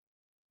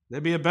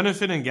 There be a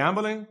benefit in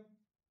gambling?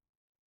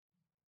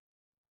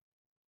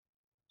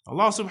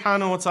 Allah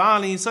subhanahu wa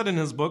ta'ala, He said in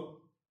His book,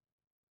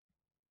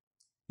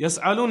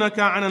 يَسْأَلُونَكَ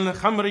عَنَ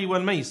الْخَمْرِ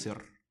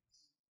وَالْمَيْسِرِ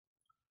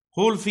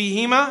قُلْ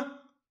فِيهِمَا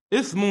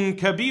إِثْمٌ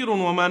كَبِيرٌ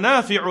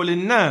وَمَنَافِعُ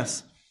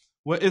لِلنَّاسِ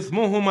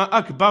وَإِثْمُهُمَا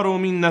أَكْبَرُ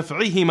مِنْ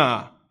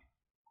نَفْعِهِمَا.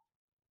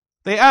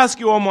 They ask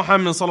you, O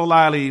Muhammad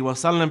sallallahu alayhi wa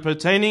sallam,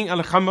 pertaining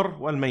al-khamr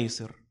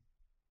wal-maysir,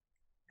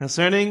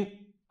 concerning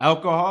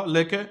alcohol,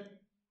 liquor,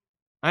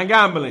 and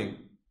gambling.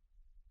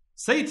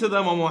 Say to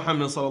them, O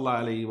Muhammad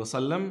sallallahu alayhi wa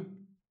sallam,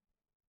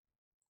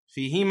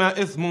 فِيهِمَا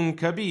إِثْمٌ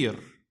كَبِيرٌ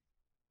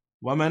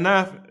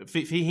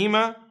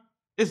فِيهِمَا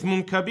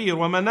إِثْمٌ كَبِيرٌ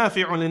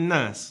وَمَنَافِعُ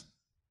لِلنَّاسِ.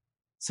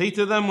 Say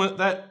to them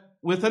that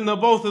within the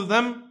both of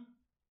them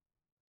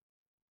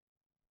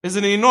is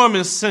an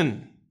enormous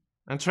sin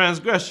and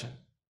transgression,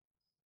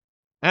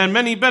 and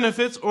many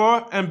benefits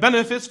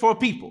benefits for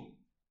people.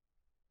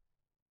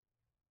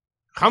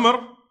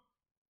 Khamr,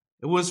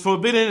 it was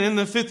forbidden in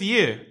the 5th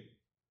year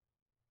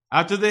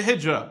after the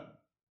Hijrah,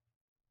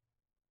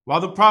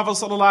 while the Prophet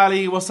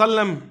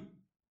ﷺ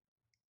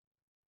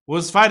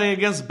was fighting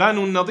against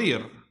Banu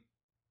Nadir.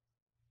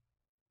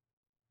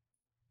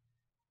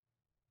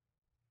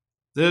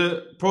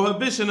 The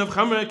prohibition of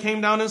Khamr came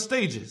down in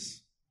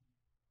stages.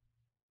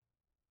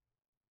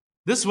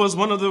 This was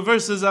one of the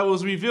verses that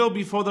was revealed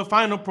before the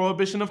final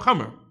prohibition of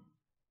Khamr.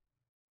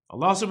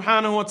 Allah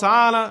subhanahu wa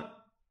ta'ala,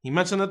 He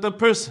mentioned that the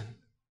person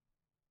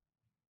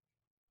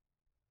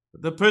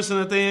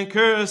that they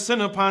incur a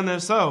sin upon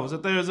themselves,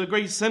 that there is a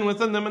great sin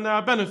within them and there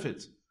are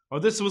benefits. Or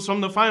this was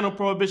from the final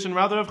prohibition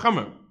rather of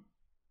Khamr,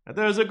 that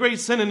there is a great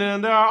sin in it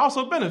and there are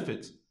also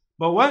benefits.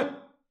 But what?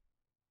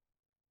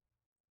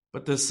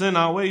 But the sin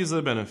outweighs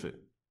the benefit.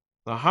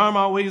 The harm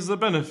outweighs the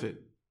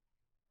benefit.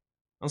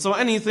 And so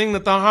anything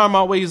that the harm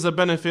outweighs the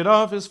benefit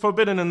of is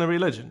forbidden in the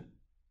religion.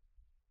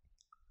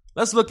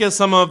 Let's look at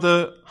some of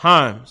the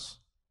harms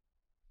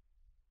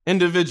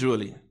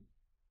individually.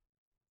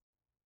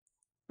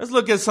 Let's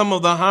look at some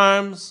of the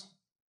harms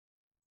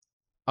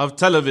of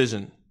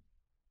television.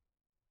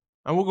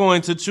 And we're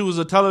going to choose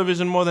a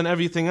television more than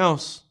everything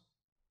else,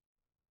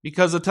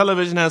 because the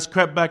television has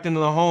crept back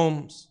into the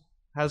homes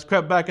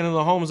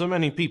of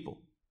many people.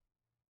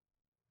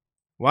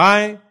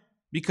 Why?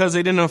 Because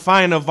they didn't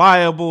find a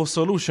viable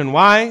solution.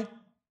 Why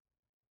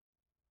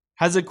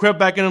has it crept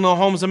back into the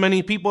homes of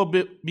many people?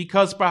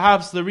 Because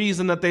perhaps the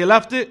reason that they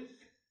left it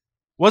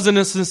wasn't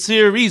a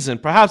sincere reason.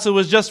 Perhaps it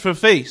was just for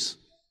face.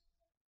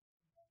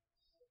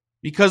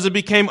 Because it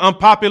became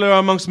unpopular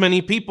amongst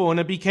many people, and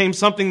it became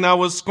something that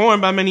was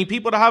scorned by many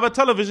people to have a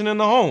television in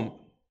the home.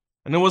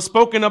 And it was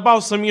spoken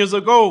about some years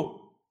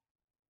ago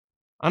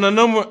on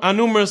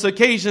numerous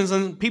occasions,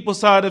 and people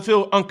started to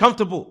feel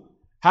uncomfortable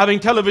having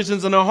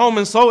televisions in their home,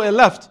 and so it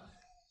left.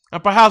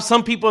 And perhaps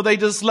some people, they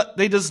just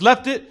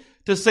left it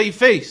to save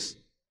face.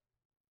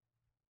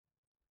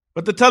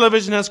 But the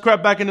television has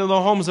crept back into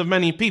the homes of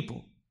many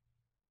people.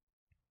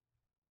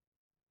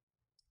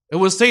 It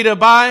was stated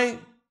by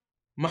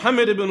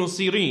Muhammad ibn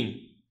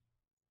Sirin.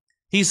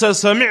 He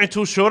says, سمعت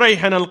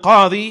شريحا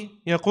القاضي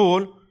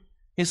يقول,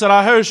 he said,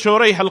 I heard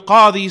Shurayh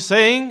al-Qadi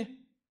saying,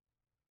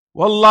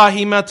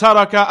 والله ما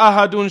ترك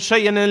أحد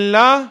شيئا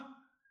لله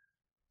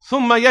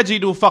ثم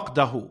يجد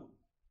فقده.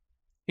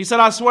 He said,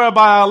 I swear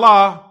by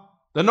Allah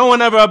that no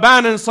one ever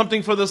abandons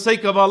something for the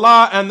sake of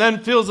Allah and then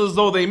feels as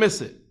though they miss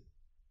it.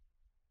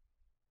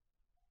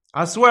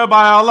 I swear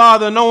by Allah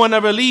that no one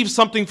ever leaves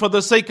something for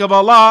the sake of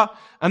Allah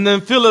and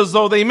then feel as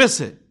though they miss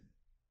it.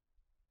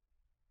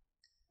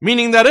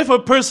 Meaning that if a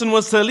person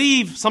was to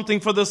leave something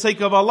for the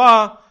sake of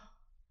Allah,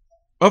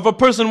 or if a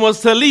person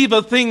was to leave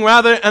a thing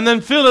rather and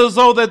then feel as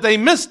though that they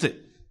missed it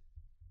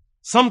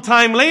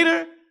sometime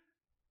later,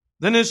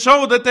 then it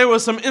showed that there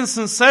was some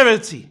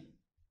insincerity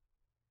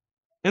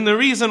in the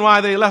reason why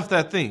they left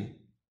that thing.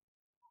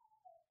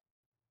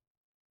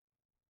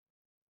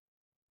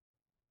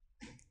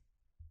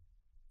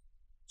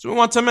 So we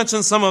want to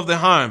mention some of the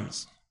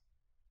harms,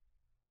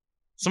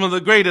 some of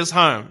the greatest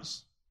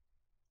harms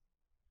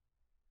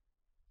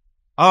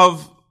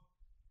of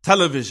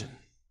television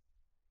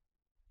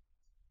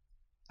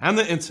and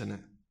the internet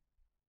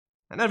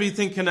and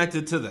everything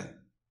connected to that.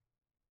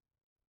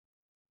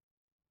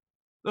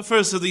 The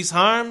first of these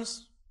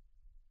harms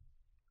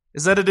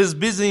is that it is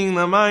busying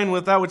the mind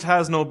with that which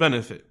has no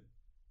benefit.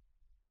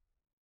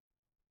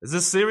 Is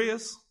this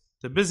serious?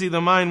 To busy the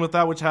mind with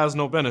that which has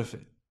no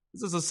benefit.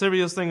 Is this a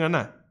serious thing or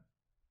not?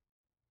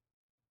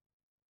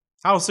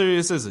 How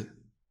serious is it?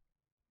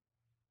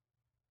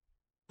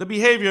 The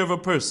behavior of a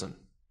person.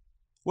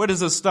 Where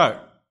does it start?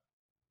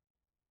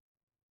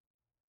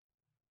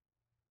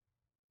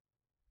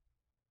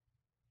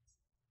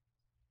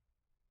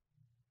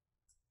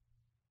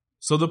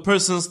 So the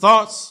person's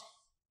thoughts,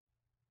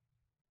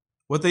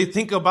 what they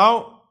think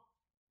about,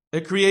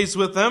 it creates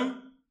within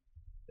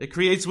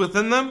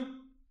them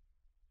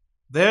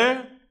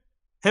their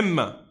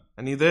himma,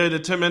 and their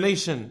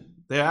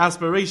determination, their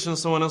aspiration,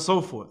 so on and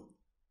so forth.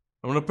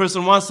 And when a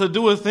person wants to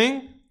do a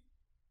thing,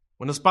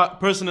 when a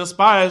person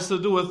aspires to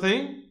do a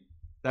thing,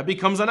 that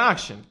becomes an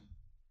action.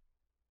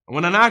 And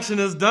when an action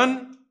is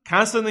done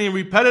constantly and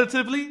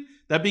repetitively,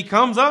 that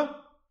becomes a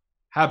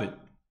habit.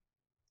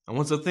 And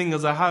once a thing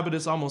is a habit,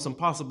 it's almost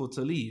impossible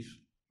to leave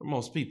for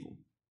most people.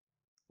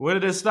 Where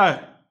did it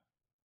start?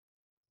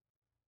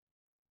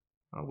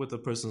 With the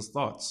person's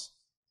thoughts.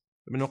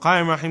 Ibn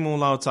Qayyim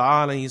rahimahullah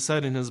ta'ala, he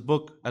said in his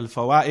book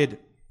Al-Fawaid,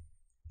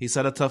 he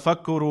said,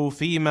 "Atafakkuru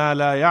fima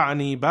la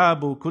ya'ni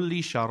babu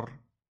kulli shar."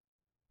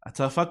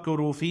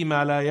 Atafakkuru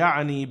fima la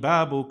ya'ni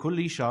babu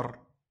kulli shar.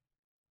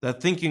 That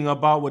thinking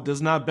about what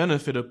does not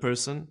benefit a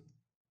person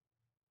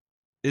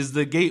is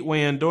the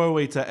gateway and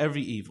doorway to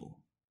every evil.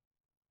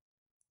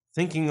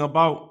 Thinking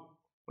about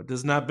what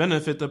does not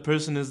benefit the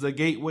person is the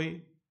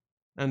gateway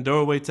and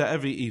doorway to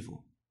every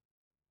evil.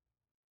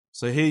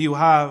 So here you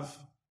have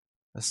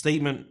a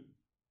statement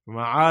from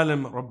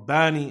Alim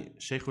Rabbani,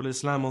 Shaykh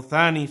al-Islam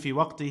al-Thani fi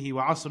waqtihi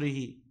wa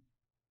asrihi,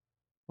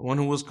 the one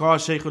who was called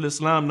Shaykh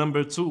al-Islam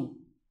number 2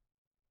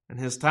 in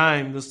his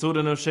time, the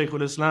student of Shaykh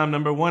al-Islam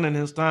number 1 in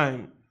his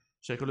time,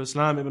 Shaykh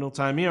al-Islam Ibn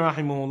Taymiyyah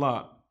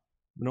rahimahullah,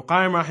 Ibn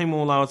Qayyim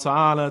rahimahullah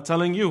ta'ala,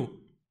 telling you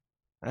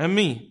and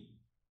me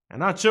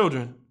and our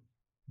children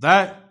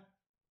that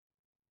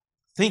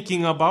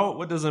thinking about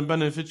what doesn't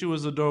benefit you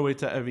is the doorway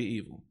to every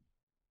evil.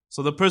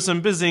 So the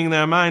person busying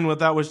their mind with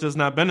that which does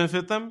not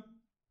benefit them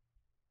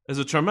is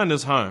a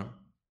tremendous harm.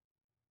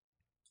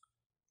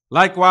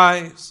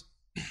 Likewise,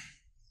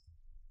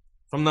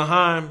 from the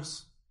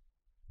harms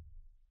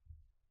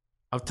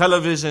of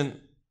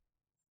television,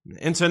 the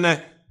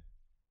internet,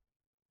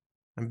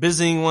 and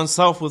busying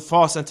oneself with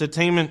false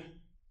entertainment,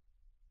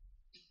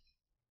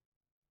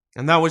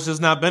 and that which does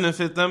not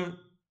benefit them,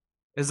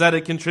 is that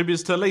it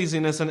contributes to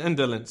laziness and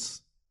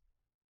indolence.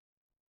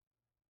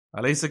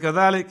 Alaysa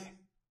kadhalik?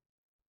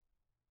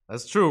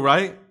 That's true,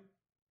 right?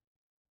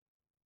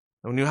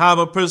 When you have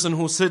a person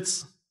who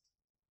sits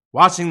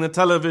watching the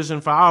television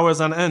for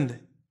hours on end,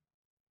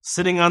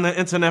 sitting on the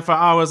internet for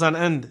hours on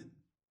end,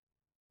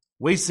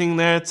 wasting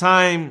their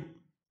time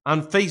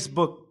on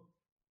Facebook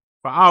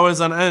for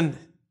hours on end,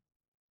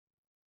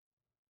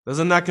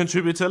 doesn't that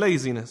contribute to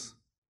laziness?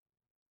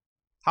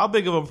 How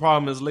big of a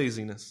problem is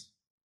laziness?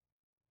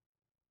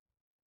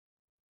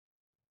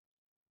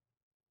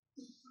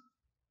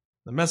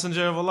 The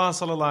Messenger of Allah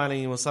sallallahu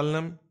alaihi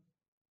wasallam,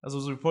 as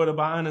was reported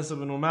by Anas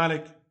ibn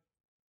Malik,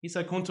 he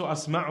said, "Kuntu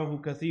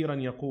asma'uhu kathiran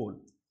yaqul."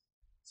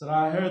 So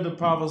I heard the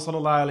Prophet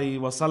sallallahu alaihi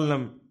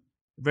wasallam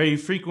very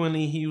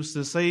frequently. He used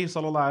to say,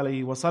 sallallahu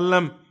alaihi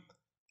wasallam,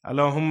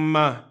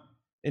 "Allahumma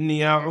inni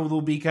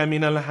a'udhu bika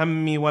min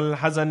al-hammi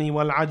wal-hazani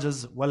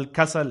wal-ajaz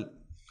wal-kasal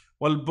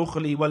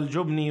wal-bukhli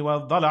wal-jubni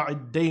wal-dala'i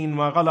ad-dayn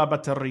wa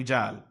ghalabat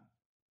ar-rijal."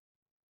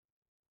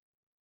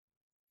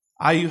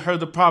 I heard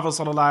the Prophet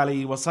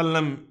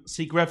ﷺ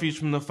seek refuge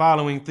from the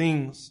following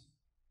things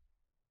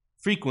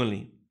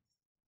frequently.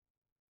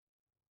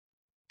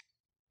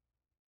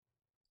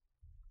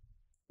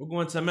 We're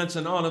going to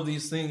mention all of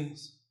these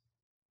things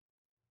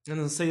and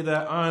then say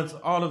that aren't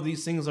all of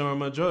these things, or a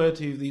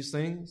majority of these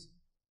things,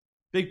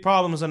 big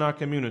problems in our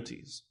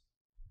communities.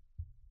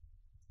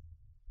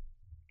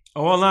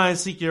 O Allah, I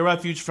seek your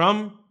refuge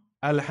from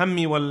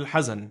al-hammi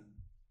wal-hazan,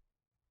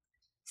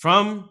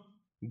 from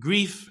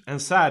grief and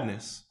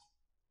sadness.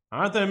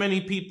 Aren't there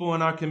many people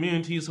in our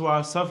communities who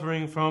are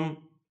suffering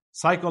from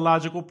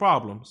psychological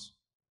problems?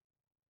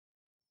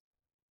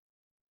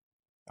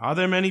 Are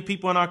there many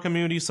people in our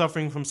community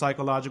suffering from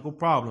psychological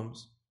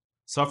problems,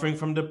 suffering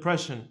from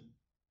depression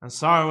and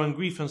sorrow and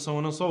grief and so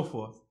on and so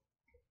forth?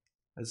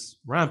 It's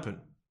rampant.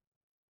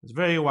 It's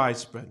very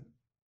widespread.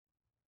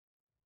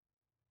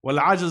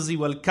 Wal-ajazi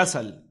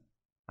wal-kasal,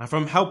 and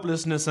from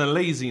helplessness and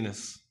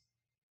laziness.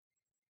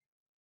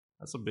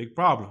 That's a big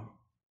problem.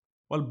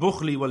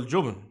 Wal-bukhli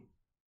wal-jubn,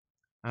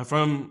 and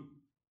from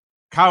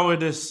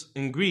cowardice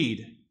and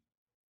greed.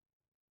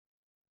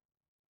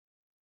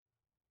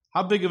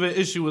 How big of an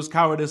issue is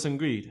cowardice and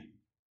greed?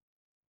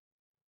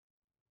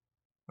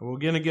 And we're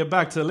going to get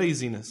back to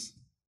laziness,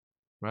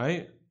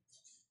 right?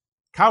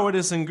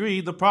 Cowardice and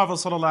greed, the Prophet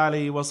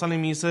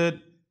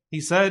ﷺ,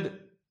 he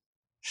said,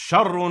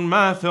 "Sharrun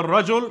ma fi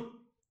rajul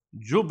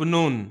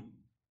jubnun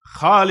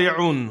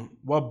khali'un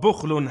wa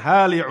bukhlun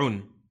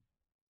hali'un."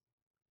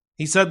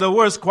 He said the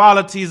worst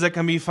qualities that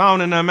can be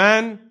found in a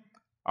man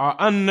are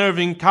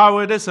unnerving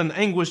cowardice and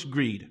anguished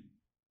greed.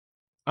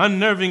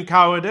 unnerving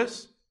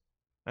cowardice,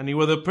 and he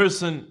was a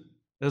person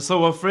that's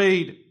so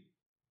afraid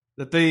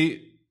that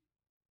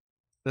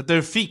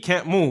their feet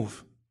can't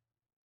move.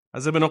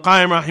 As Ibn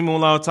Qayyim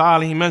rahimahullah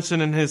ta'ala, he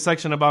mentioned in his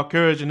section about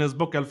courage in his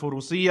book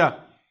Al-Furusiyya,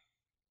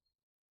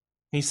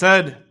 he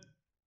said,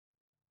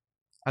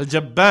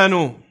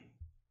 Al-Jabbanu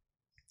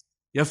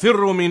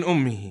yafirru min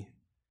ummihi.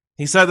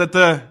 He said that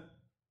the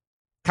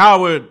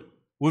coward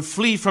would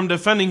flee from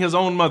defending his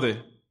own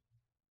mother.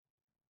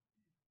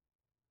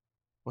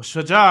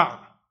 وَالشَّجَاعُ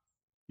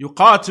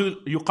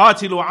يُقَاتِلُ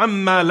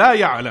عَمَّا لَا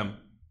يَعْلَمُ.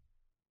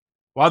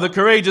 While the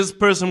courageous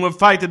person would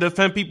fight to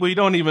defend people he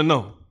don't even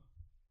know.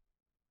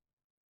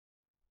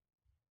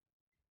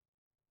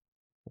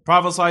 The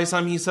Prophet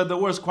ﷺ, he said the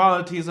worst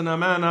qualities in a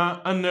man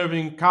are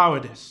unnerving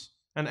cowardice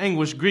and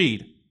anguish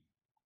greed.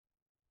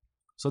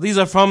 So these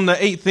are from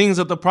the 8 things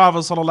that the Prophet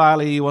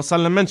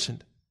ﷺ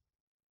mentioned.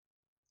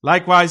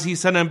 Likewise, he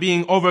said, and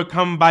being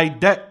overcome by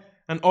debt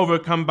and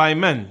overcome by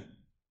men.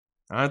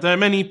 Aren't there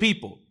many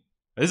people?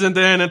 Isn't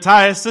there an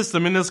entire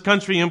system in this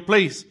country in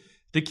place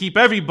to keep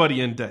everybody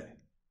in debt?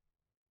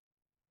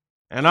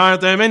 And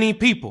aren't there many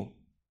people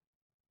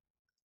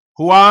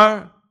who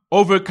are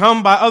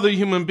overcome by other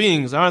human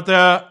beings? Aren't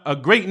there a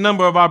great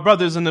number of our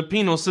brothers in the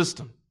penal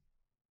system?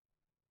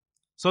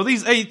 So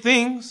these 8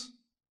 things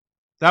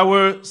that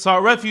were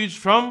sought refuge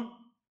from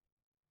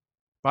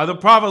by the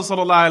Prophet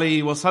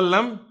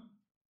ﷺ,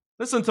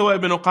 listen to what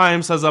Ibn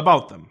Qayyim says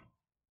about them.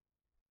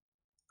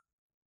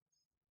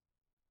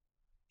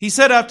 He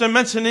said, after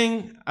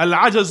mentioning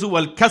al-ajazu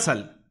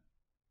wal-kasal,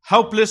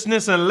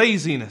 helplessness and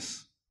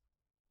laziness,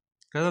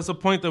 because that's the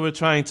point that we're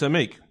trying to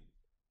make.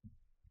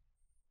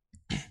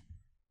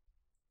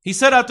 He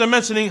said, after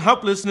mentioning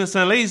helplessness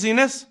and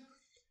laziness,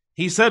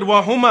 he said,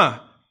 وَهُمَا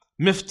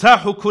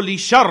مِفْتَاحُ كُلِّ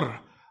شَرٍّ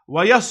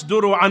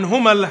وَيَصْدُرُ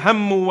عَنْهُمَا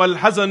الْهَمُّ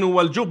وَالْحَزَنُ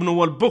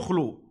وَالْجُبْنُ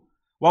وَالْبُخْلُ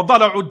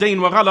وَضَلَعُ الدَّيْنِ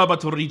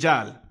وَغَلَبَةُ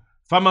الرِّجَالِ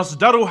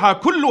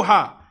فَمَصْدَرُهَا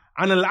كُلُّهَا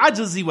عَنَ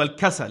الْعَجْزِ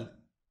وَالْكَسَلِ. He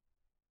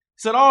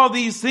said, all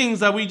these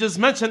things that we just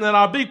mentioned that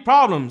are big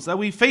problems that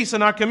we face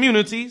in our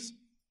communities,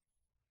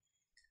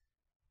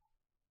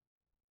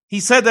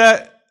 he said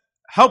that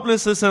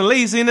helplessness and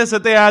laziness,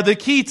 that they are the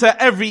key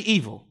to every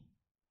evil.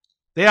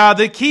 They are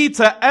the key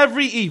to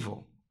every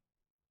evil.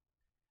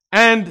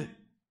 And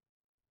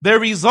their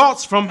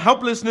results from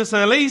helplessness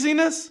and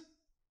laziness,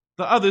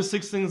 the other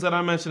 6 things that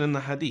I mentioned in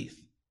the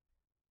hadith.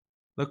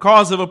 The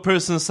cause of a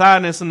person's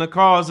sadness and the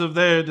cause of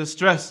their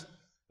distress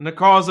and the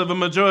cause of a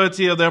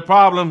majority of their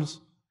problems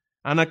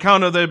on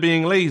account of their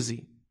being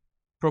lazy.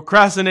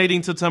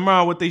 Procrastinating to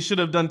tomorrow what they should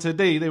have done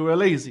today. They were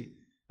lazy.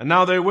 And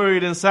now they're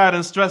worried and sad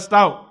and stressed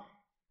out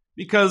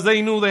because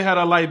they knew they had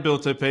a light bill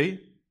to pay.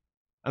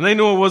 And they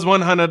knew it was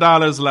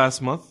 $100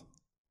 last month.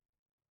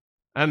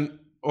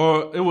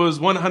 Or it was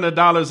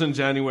 $100 in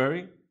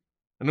January.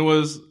 And it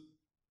was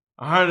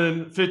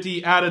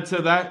 $150 added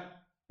to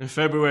that in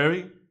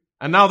February.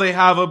 And now they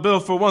have a bill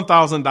for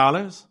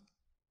 $1,000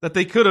 that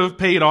they could have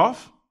paid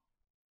off.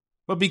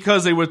 But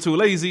because they were too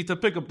lazy to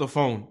pick up the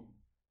phone.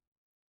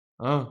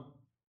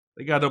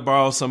 They got to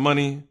borrow some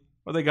money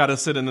or they got to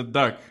sit in the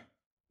dark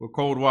with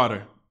cold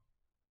water.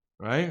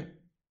 Right?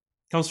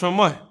 Comes from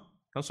what?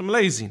 Comes from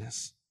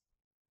laziness.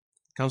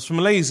 Comes from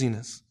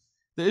laziness.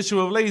 The issue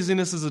of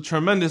laziness is a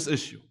tremendous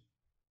issue.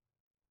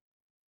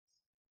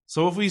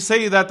 So if we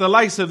say that the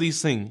likes of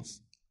these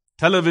things,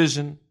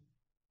 television,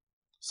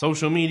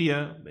 social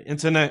media, the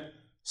internet,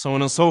 so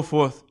on and so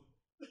forth,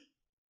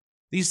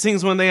 these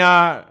things when they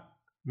are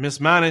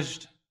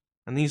mismanaged,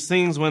 and these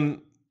things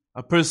when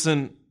a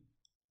person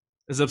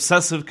is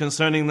obsessive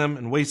concerning them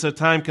and wastes their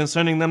time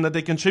concerning them, that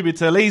they contribute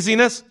to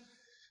laziness,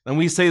 then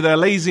we say that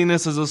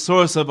laziness is a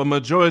source of a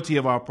majority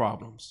of our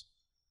problems.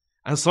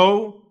 And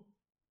so,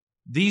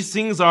 these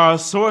things are a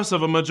source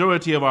of a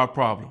majority of our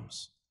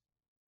problems.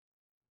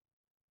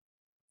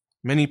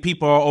 Many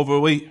people are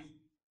overweight.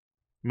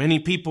 Many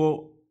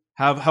people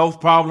have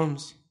health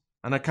problems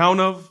on account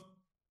of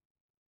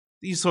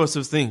these sorts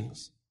of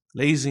things.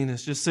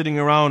 Laziness, just sitting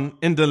around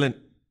indolent.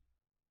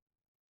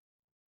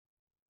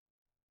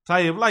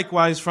 Tayyib,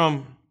 likewise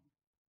from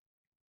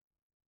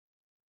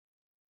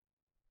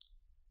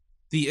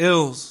the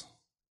ills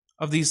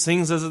of these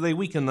things as they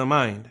weaken the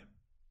mind.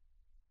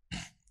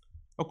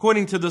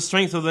 According to the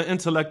strength of the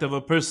intellect of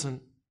a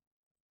person,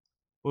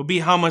 will be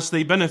how much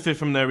they benefit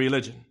from their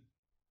religion.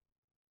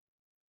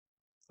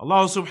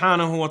 Allah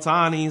subhanahu wa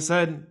ta'ala, He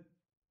said,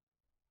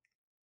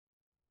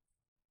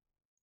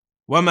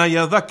 وَمَا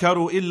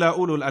يَذَكَّرُ إِلَّا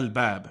أُولُو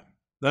الْأَلْبَابِ.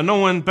 That no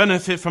one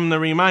benefit from the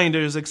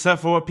reminders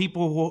except for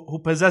people who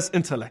possess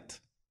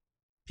intellect.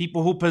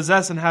 People who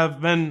possess and have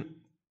been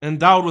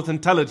endowed with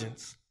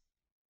intelligence.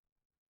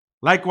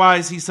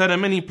 Likewise, he said in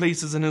many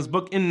places in his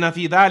book, إِنَّ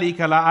فِي ذَلِكَ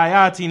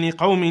لَآيَاتٍ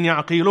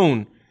لِقَوْمٍ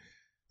يَعْقِلُونَ.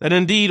 That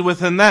indeed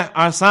within that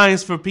are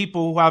signs for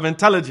people who have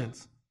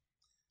intelligence.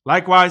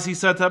 Likewise, he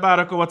said,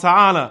 تبارك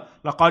وتعالى,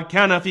 لَقَدْ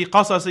كَانَ فِي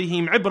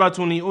قَصَصِهِمْ عِبْرَةٌ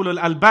لِأُولُو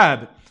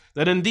الْأَلْبَابِ.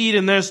 That indeed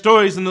in their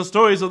stories and the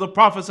stories of the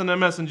prophets and the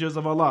messengers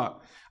of Allah,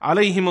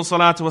 alayhimu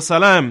salatu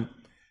wasalam,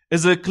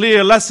 is a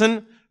clear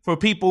lesson for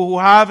people who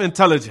have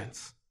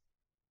intelligence.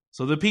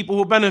 So the people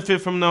who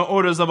benefit from the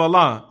orders of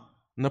Allah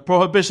and the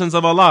prohibitions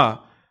of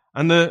Allah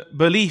and the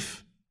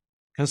belief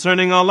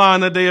concerning Allah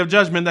and the Day of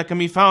Judgment that can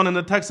be found in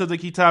the text of the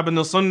Kitab and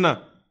the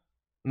Sunnah,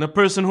 and the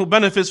person who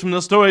benefits from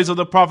the stories of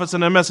the prophets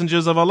and the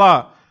messengers of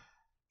Allah,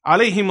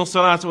 alayhimu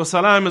salatu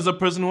wasalam, is a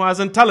person who has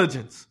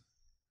intelligence.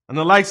 And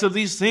the likes of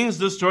these things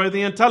destroy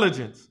the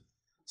intelligence.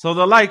 So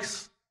the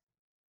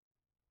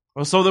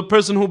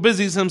person who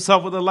busies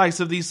himself with the likes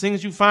of these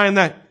things, you find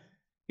that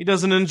he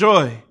doesn't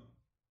enjoy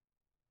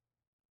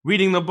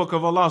reading the book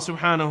of Allah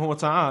subhanahu wa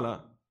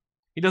ta'ala.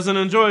 He doesn't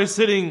enjoy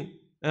sitting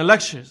in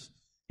lectures.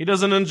 He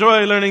doesn't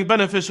enjoy learning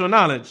beneficial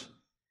knowledge.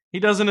 He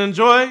doesn't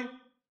enjoy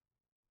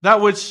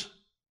that which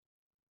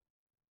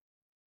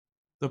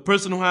the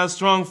person who has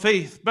strong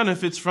faith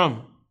benefits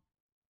from.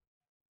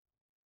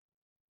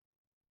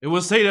 It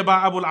was stated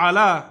by Abu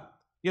al-Ala,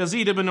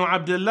 Yazid ibn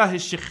Abdullah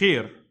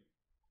al-Shikhir.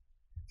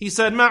 He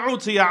said, مَا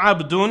عُوتِيَ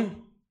عَبْدٌ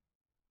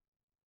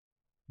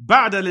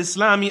بَعْدَ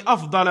الْإِسْلَامِ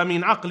أَفْضَلَ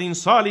مِنْ عَقْلٍ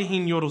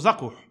صَالِحٍ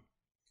يُرْزَقُهُ.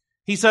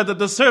 He said that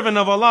the servant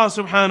of Allah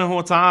subhanahu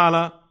wa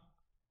ta'ala,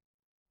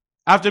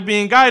 after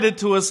being guided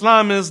to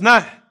Islam, is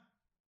not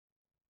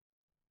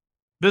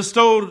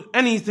bestowed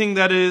anything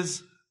that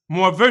is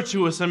more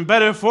virtuous and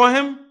better for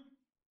him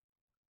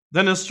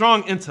than a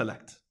strong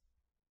intellect.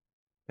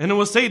 And it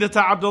was stated to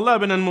Abdullah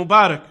bin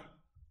al-Mubarak.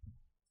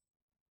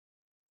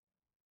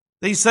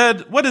 They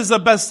said, what is the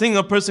best thing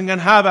a person can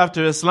have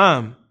after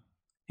Islam?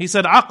 He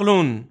said,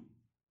 aqlun.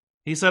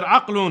 He said,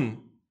 aqlun.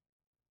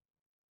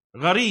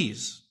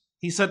 Ghariz.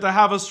 He said, to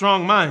have a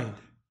strong mind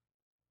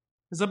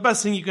is the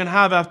best thing you can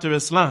have after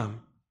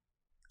Islam.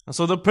 And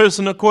so the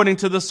person, according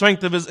to the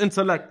strength of his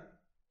intellect,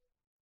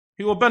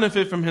 he will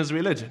benefit from his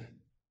religion.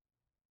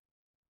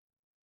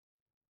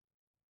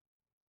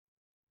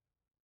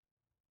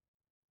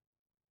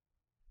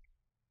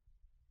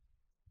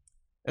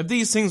 If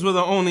these things were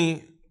the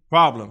only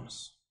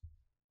problems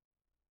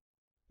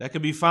that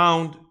could be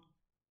found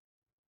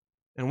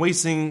in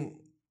wasting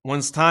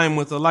one's time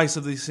with the likes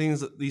of these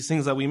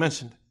things that we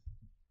mentioned,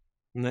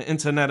 and the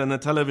internet and the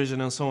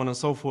television and so on and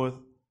so forth,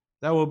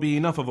 that will be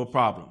enough of a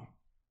problem.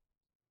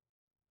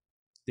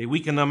 They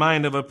weaken the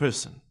mind of a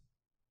person.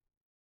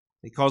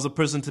 They cause a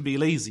person to be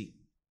lazy.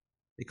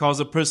 They cause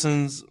a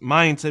person's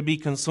mind to be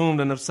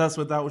consumed and obsessed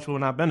with that which will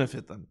not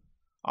benefit them.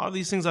 All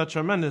these things are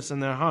tremendous in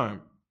their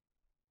harm.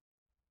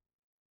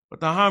 But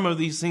the harm of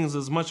these things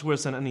is much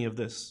worse than any of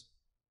this.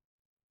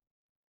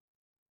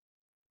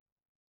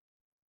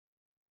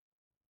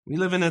 We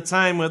live in a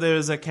time where there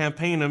is a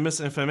campaign of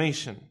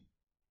misinformation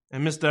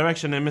and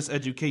misdirection and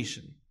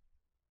miseducation.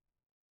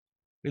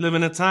 We live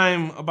in a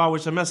time about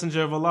which the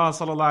Messenger of Allah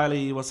sallallahu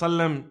alaihi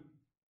wasallam,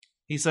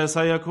 he says,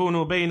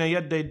 سيكون بين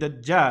يدي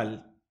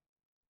الدجال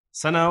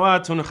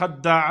سنوات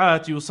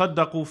خداعات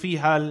يصدق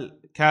فيها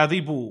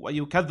الكاذب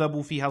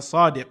ويكذب فيها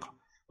الصادق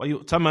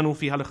ويؤتمن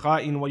فيها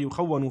الخائن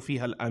ويخون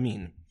فيها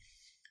الأمين.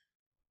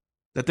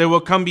 That there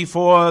will come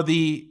before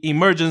the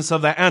emergence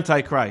of the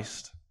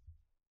Antichrist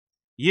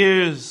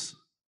years,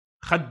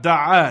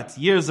 khadda'at,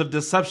 years of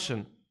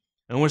deception,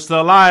 in which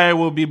the liar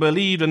will be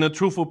believed and the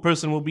truthful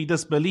person will be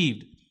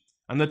disbelieved.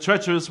 And the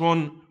treacherous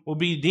one will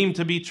be deemed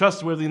to be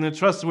trustworthy and the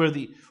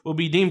trustworthy will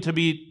be deemed to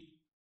be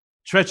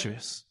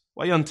treacherous.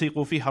 وَيَنْتِقُ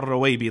فِيهَا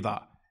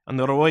الرَّوَيْبِضَةِ. And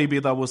the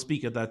Rawaybidah will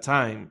speak at that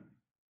time.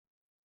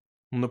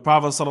 And the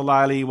Prophet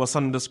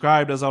ﷺ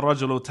described as a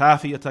rajulu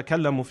tafi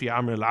yatakallamu fi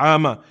amr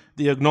al-ama,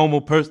 the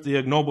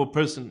ignoble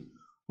person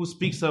who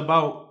speaks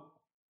about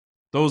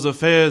those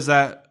affairs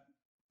that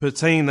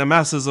pertain the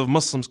masses of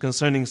Muslims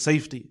concerning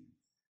safety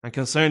and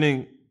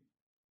concerning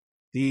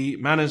the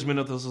management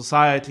of the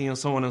society and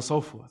so on and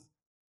so forth.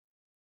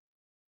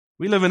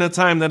 We live in a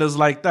time that is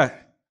like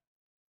that,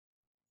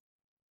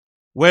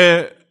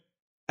 where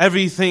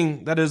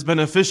everything that is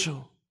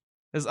beneficial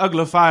is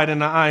uglified in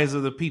the eyes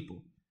of the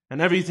people,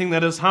 and everything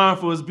that is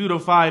harmful is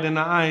beautified in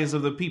the eyes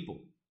of the people.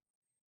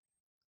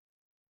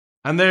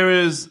 And there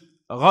is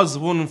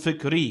ghazwun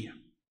fikri.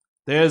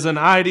 There is an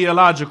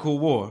ideological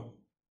war.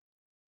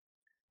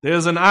 There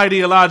is an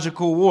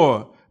ideological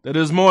war that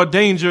is more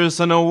dangerous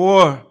than a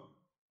war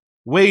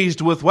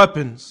waged with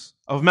weapons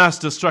of mass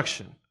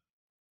destruction.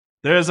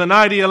 There is an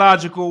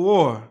ideological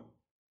war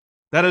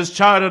that is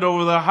charted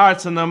over the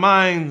hearts and the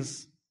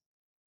minds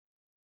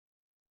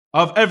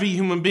of every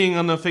human being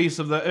on the face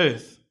of the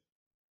earth.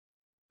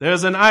 There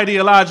is an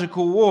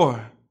ideological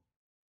war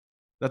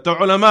that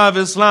the ulama of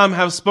Islam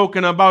have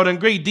spoken about in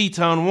great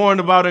detail and warned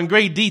about in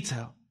great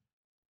detail,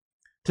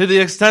 to the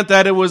extent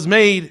that it was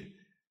made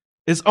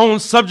its own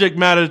subject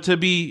matter to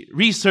be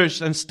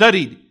researched and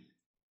studied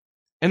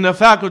in the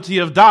faculty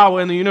of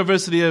Dawah in the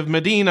University of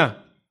Medina,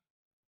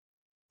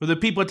 for the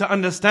people to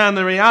understand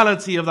the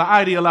reality of the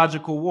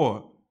ideological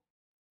war.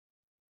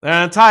 There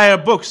are entire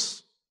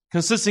books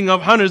consisting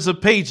of hundreds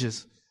of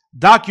pages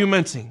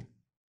documenting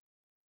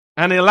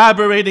and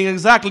elaborating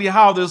exactly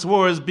how this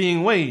war is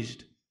being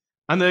waged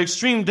and the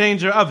extreme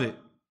danger of it.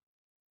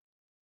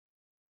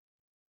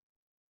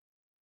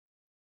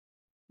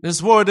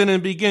 This war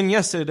didn't begin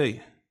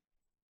yesterday.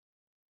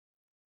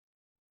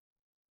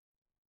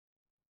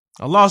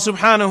 Allah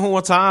subhanahu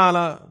wa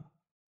ta'ala,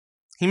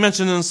 He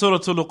mentioned in Surah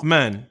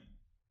Luqman,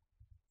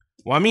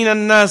 وَمِنَ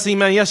النَّاسِ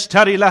مَنْ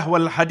يَشْتَرِ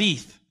لَهْوَ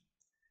الْحَدِيثِ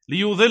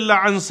لِيُضِلَّ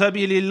عَنْ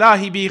سَبِيلِ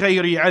اللَّهِ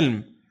بِغَيْرِ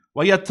عِلْمٍ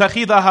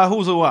وَيَتَّخِذَهَا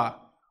هُزُوًا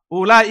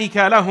أُولَٰئِكَ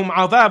لَهُمْ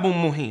عَذَابٌ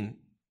مُهِينٌ.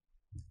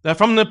 That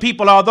from the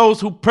people are those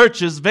who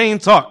purchase vain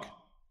talk.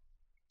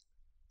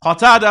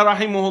 Qatada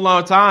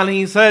rahimahullah ta'ala,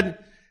 he said,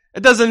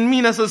 it doesn't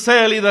mean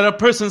necessarily that a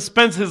person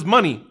spends his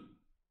money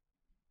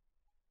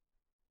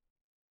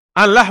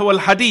on lahw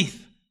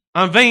al-hadith,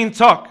 on vain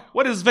talk.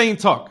 What is vain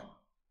talk?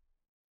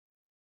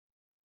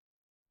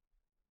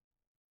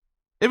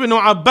 Ibn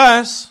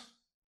Abbas,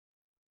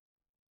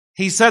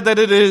 he said that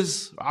it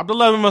is,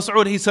 Abdullah ibn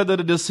Mas'ud, he said that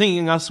it is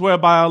singing, I swear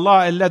by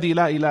Allah, alladhi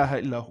la ilaha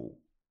illahu.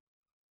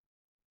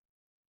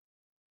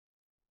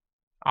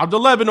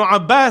 Abdullah ibn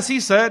Abbas, he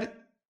said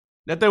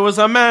that there was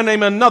a man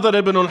named Nadr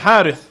ibn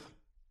al-Harith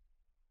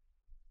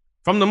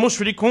from the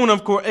Mushrikun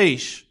of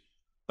Quraysh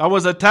that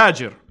was a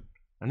tajir.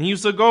 And he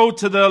used to go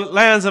to the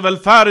lands of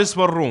Al-Faris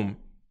wa Rum,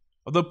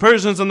 of the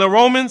Persians and the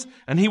Romans,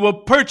 and he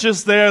would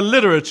purchase their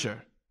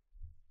literature.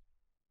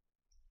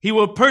 He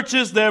would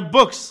purchase their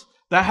books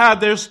that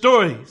had their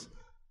stories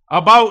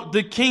about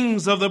the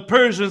kings of the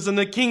Persians and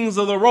the kings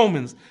of the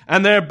Romans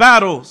and their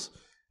battles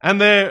and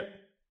their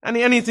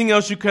anything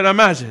else you could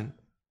imagine.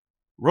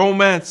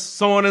 Romance,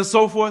 so on and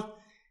so forth.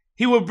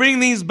 He would bring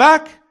these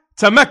back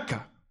to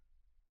Mecca.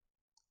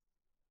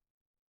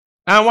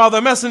 And while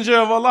the Messenger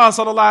of Allah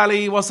sallallahu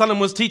alaihi wasallam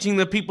was teaching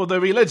the people the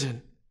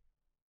religion,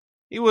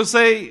 he would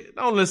say,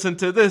 don't listen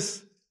to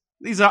this.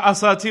 These are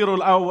asatirul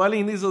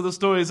awwaleen. These are the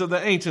stories of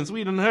the ancients.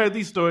 We didn't heard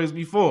these stories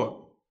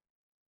before.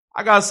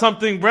 I got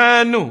something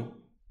brand new.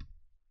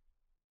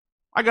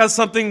 I got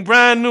something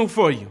brand new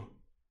for you.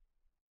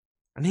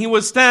 And he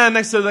would stand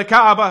next to the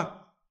Kaaba,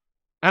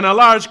 and a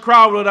large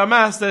crowd would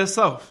amass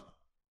themselves.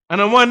 And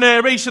in one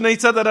narration, they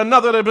said that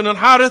another Ibn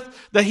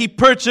al-Harith, that he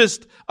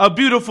purchased a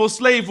beautiful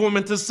slave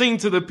woman to sing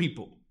to the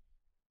people.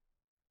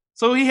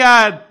 So he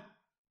had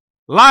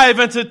live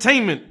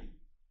entertainment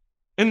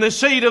in the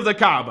shade of the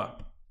Kaaba.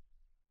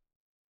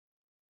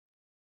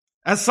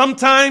 As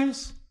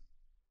sometimes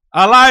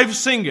a live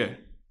singer.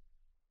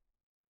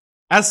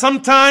 As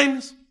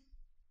sometimes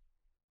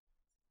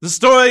the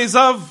stories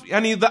of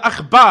the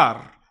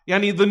akhbar,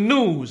 the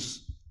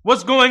news.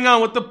 What's going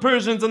on with the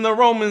Persians and the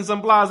Romans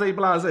and blase,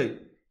 blase.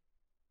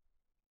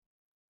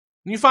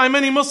 And you find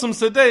many Muslims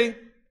today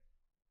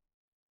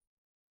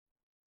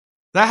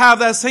that have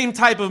that same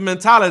type of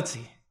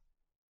mentality.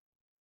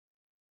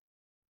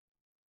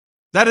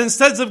 That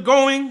instead of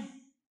going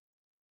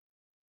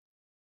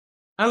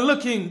and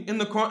looking in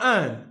the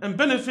Quran and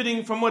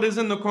benefiting from what is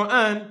in the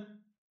Quran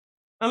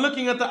and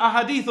looking at the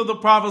ahadith of the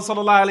Prophet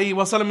sallallahu alaihi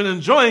wasallam and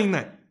enjoying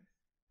that.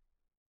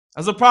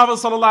 As the Prophet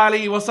sallallahu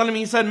alaihi wasallam,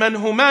 he said, "Man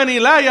humani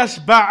la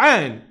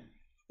yashba'an,"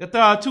 that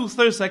there are two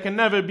thirsts that can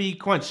never be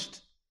quenched.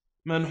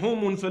 Man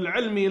humun fil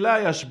ilmi la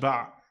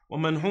yashba', wa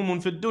man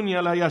humun fil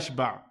dunya la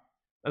yashba'.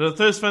 That a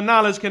thirst for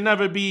knowledge can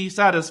never be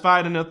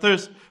satisfied, and a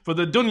thirst for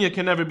the dunya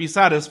can never be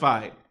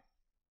satisfied.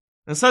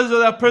 And says of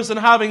that person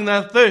having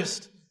that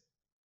thirst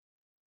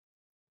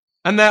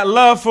and that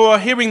love for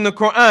hearing the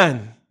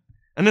Quran.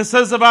 And it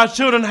says of our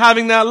children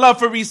having that love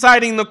for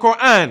reciting the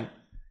Quran.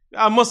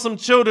 Our Muslim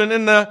children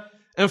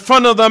in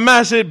front of the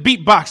masjid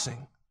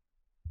beatboxing,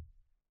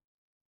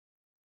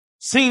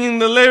 singing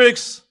the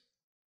lyrics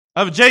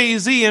of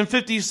Jay-Z and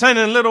 50 Cent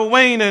and Lil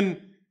Wayne and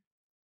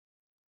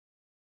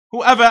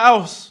whoever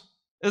else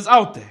is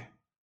out there.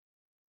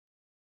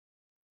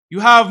 You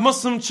have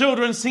Muslim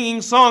children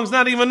singing songs,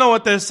 not even know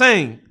what they're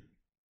saying.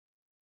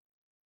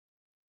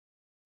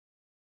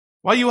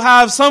 While you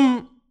have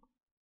some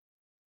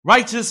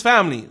righteous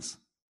families,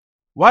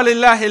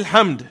 walillahi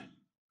alhamd,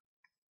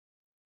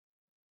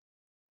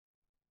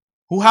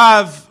 who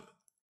have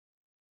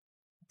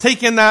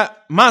taken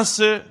that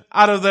monster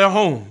out of their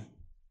home.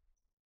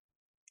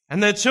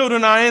 And their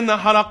children are in the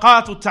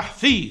halaqat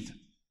tahfidh,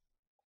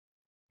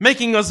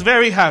 making us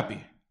very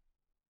happy.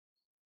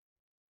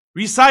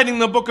 Reciting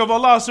the book of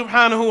Allah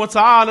subhanahu wa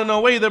ta'ala in a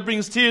way that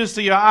brings tears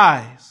to your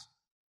eyes.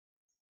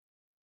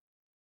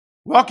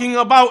 Walking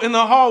about in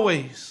the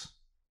hallways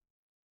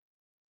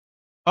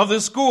of the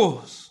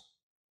schools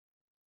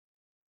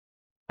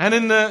and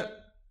in the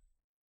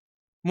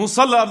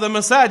musalla of the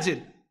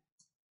masajid,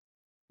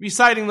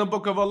 reciting the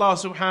book of Allah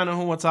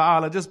subhanahu wa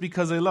ta'ala just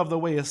because they love the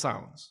way it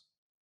sounds.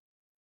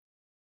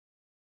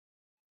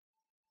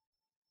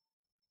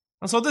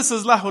 And so this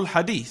is lahul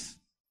hadith.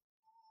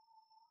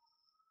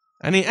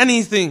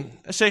 Anything,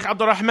 Shaykh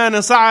Abdul Rahman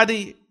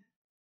al-Sa'adi,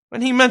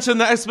 when he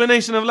mentioned the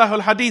explanation of lahul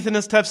hadith in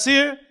his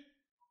tafsir,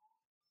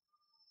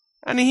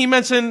 and he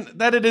mentioned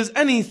that it is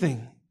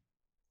anything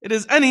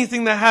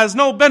that has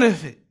no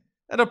benefit,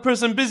 that a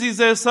person busies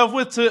themselves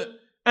with to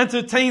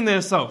entertain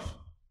themselves.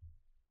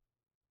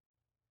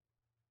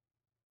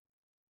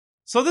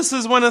 So this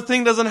is when a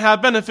thing doesn't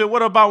have benefit.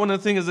 What about when a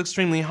thing is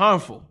extremely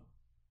harmful?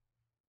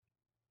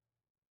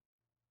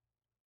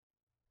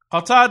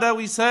 Qatada,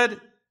 he said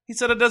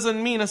it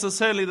doesn't mean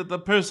necessarily that the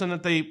person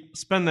that they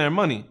spend their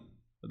money,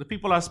 that the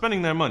people are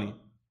spending their money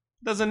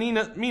doesn't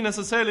mean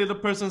necessarily the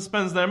person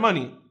spends their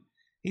money.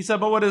 He said,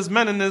 but what is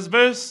meant in this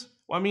verse,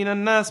 وَمِنَ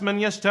النَّاسِ مَنْ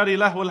يَشْتَرِي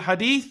لَهْوَ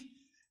الْحَدِيثِ,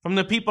 from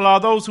the people are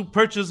those who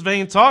purchase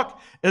vain talk,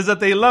 is that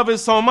they love it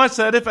so much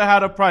that if it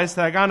had a price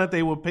tag on it,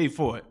 they would pay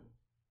for it.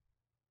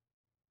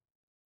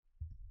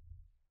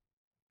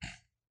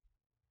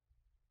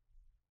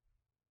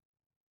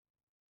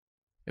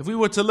 If we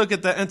were to look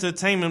at the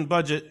entertainment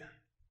budget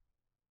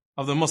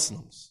of the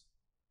Muslims,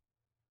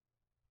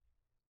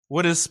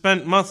 what is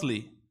spent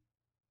monthly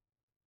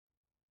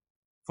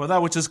for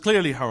that which is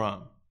clearly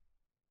haram?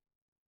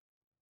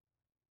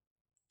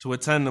 To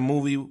attend a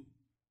movie,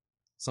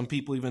 some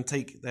people even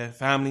take their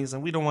families,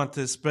 and we don't want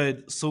to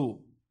spread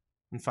su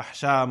and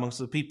fahsha amongst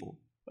the people,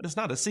 but it's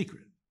not a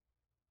secret.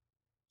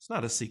 It's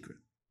not a secret.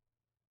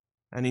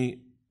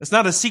 It's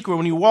not a secret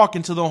when you walk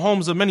into the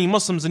homes of many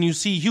Muslims and you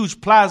see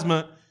huge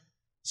plasma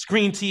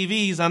screen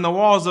TVs on the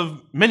walls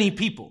of many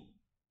people.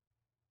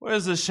 Where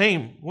is the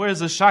shame? Where is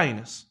the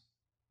shyness?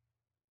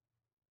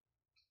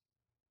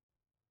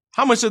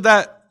 How much did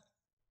that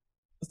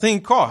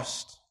thing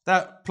cost?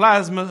 That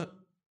plasma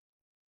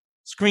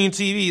screen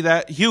TV,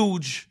 that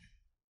huge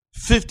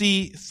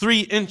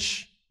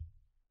 53-inch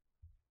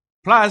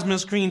plasma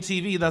screen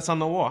TV that's on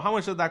the wall. How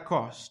much did that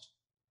cost?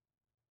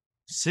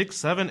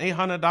 $600,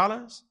 $700,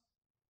 $800?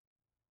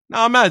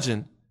 Now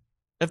imagine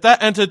if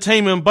that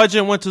entertainment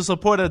budget went to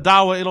support a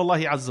da'wah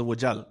ilallahi azza wa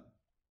jal.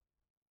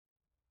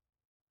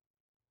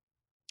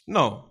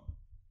 No.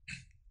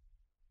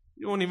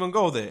 You won't even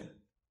go there.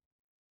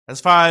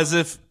 As far as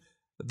if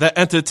the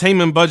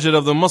entertainment budget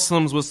of the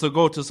Muslims was to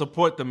go to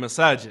support the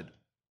masajid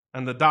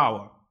and the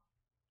da'wah.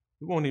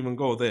 We won't even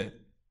go there.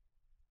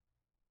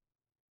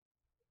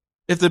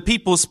 If the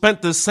people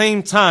spent the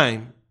same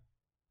time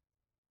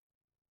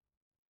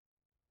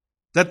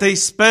that they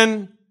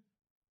spend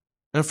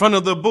in front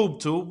of the boob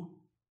tube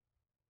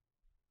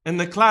in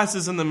the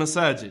classes in the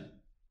masajid,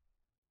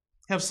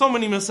 have so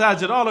many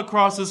masajid all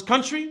across this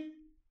country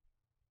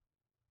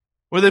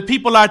where the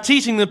people are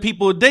teaching the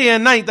people day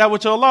and night that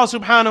which Allah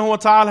subhanahu wa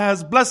ta'ala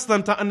has blessed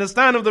them to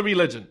understand of the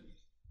religion.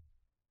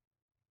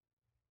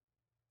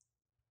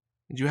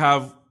 And you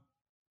have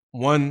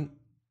 1,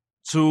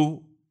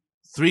 2,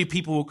 3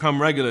 people who come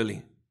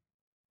regularly.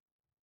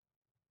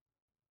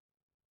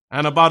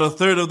 And about a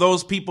third of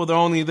those people, they're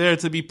only there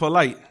to be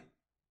polite.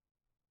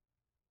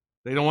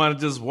 They don't want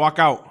to just walk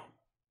out.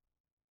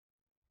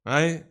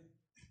 Right?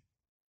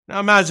 Now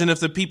imagine if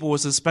the people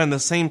was to spend the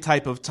same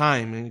type of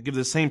time and give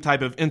the same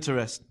type of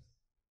interest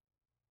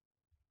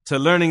to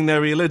learning their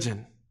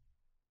religion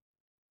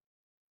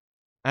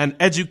and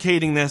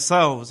educating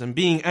themselves and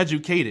being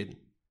educated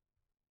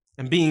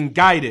and being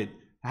guided,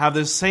 have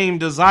the same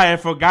desire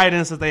for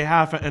guidance that they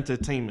have for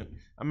entertainment.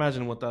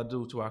 Imagine what that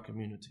do to our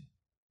community.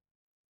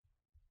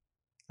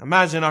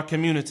 Imagine our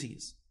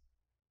communities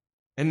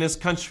in this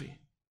country.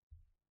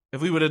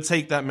 If we were to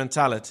take that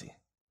mentality,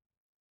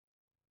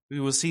 we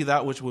will see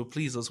that which will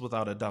please us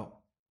without a doubt.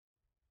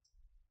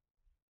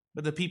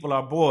 But the people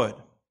are bored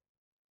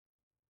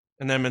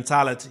in their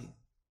mentality,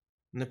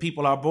 and the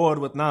people are bored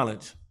with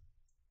knowledge.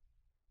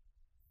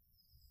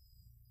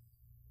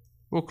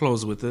 We'll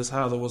close with this.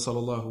 هذا وصلى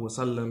الله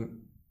وسلم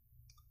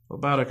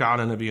وبارك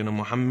على نبينا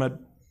محمد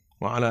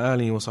وعلى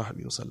آله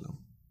وصحبه وسلم.